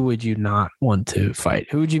 Like, who would you not want to fight?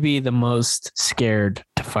 Who would you be the most scared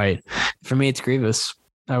to fight? For me, it's Grievous.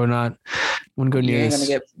 I wouldn't go near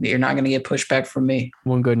this. You're not gonna get pushback from me.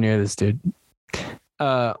 Wouldn't go near this dude.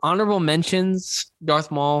 Honorable mentions: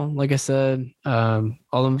 Darth Maul, like I said. All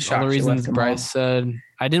the reasons Bryce said.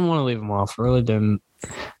 I didn't want to leave him off. I really didn't.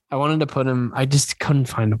 I wanted to put him. I just couldn't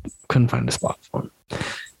find a spot for him.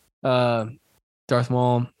 Darth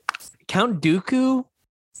Maul, Count Dooku,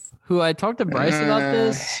 who I talked to Bryce about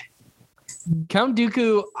this. Count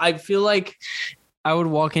Dooku, I feel like I would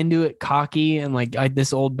walk into it cocky and like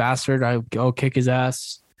this old bastard. I'll kick his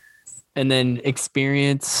ass, and then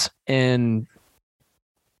experience and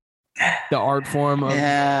the art form of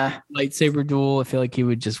lightsaber duel. I feel like he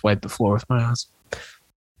would just wipe the floor with my ass.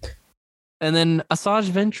 And then Asajj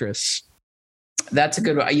Ventress. That's a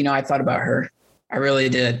good one. You know, I thought about her. I really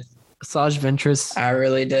did. Asajj Ventress. I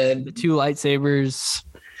really did. The 2 lightsabers.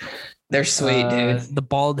 They're sweet, dude. The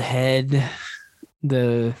bald head.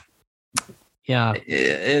 It's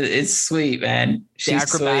sweet, man. The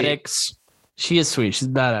acrobatics. Sweet. She is sweet. She's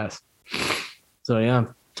badass. So, yeah.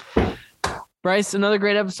 Bryce, another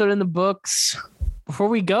great episode in the books. Before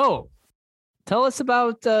we go, tell us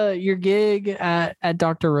about your gig at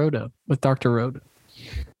Dr. Rhoda, with Dr. Rhoda.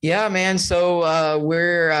 Yeah, man. So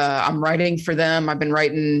I'm writing for them. I've been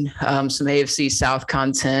writing some AFC South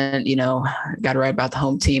content, got to write about the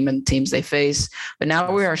home team and teams they face. But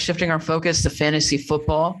now we are shifting our focus to fantasy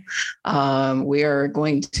football. We are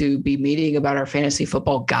going to be meeting about our fantasy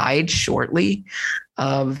football guide shortly.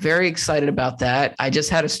 Very excited about that. I just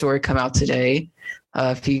had a story come out today.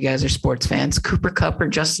 If you guys are sports fans, Cooper Kupp or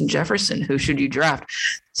Justin Jefferson, who should you draft?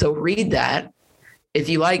 So read that. If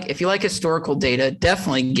you like historical data,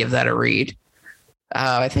 definitely give that a read.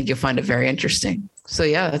 I think you'll find it very interesting. So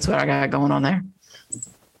yeah, that's what I got going on there.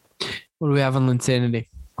 What do we have on Linsanity?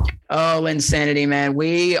 Oh, Linsanity, man.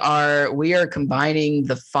 We are combining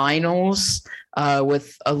the finals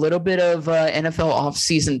with a little bit of NFL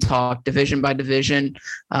offseason talk, division by division.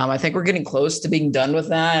 I think we're getting close to being done with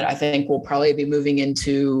that. I think we'll probably be moving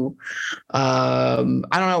into, I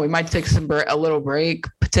don't know, we might take a little break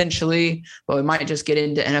potentially, but we might just get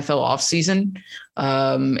into NFL offseason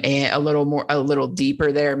and a little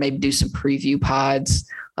deeper there, maybe do some preview pods.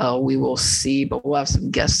 We will see, but we'll have some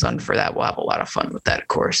guests on for that. We'll have a lot of fun with that, of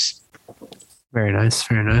course. Very nice.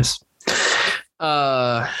 Very nice.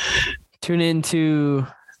 Tune into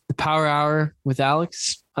the Power Hour with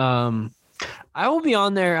Alex. I will be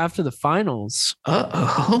on there after the finals. Me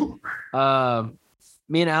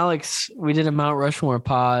and Alex, we did a Mount Rushmore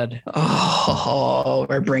pod. Oh,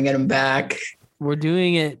 we're bringing them back. We're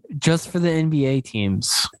doing it just for the NBA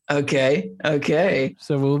teams. Okay.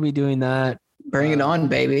 So we'll be doing that. Bring it on,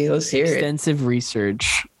 baby. Let's hear it. Extensive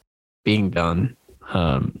research being done.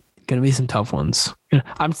 Gonna be some tough ones.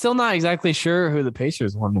 I'm still not exactly sure who the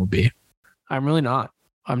Pacers one will be. I'm really not.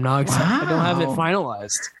 I'm not excited. Wow. I don't have it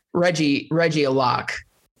finalized. Reggie a lock.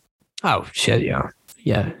 Oh shit, yeah.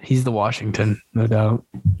 He's the Washington, no doubt.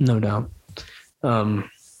 That's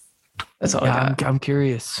all I got. I'm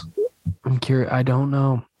curious. I don't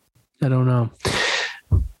know.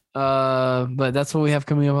 But that's what we have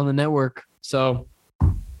coming up on the network. So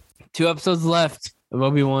 2 episodes left of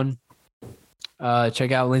Obi-Wan.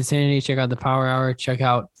 Check out Linsanity, check out the Power Hour, check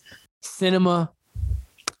out Cinema.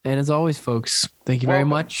 And as always, folks, thank you very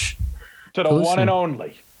much. To the one and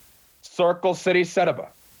only Circle City Cinema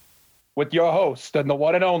with your host and the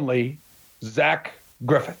one and only Zach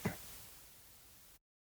Griffith.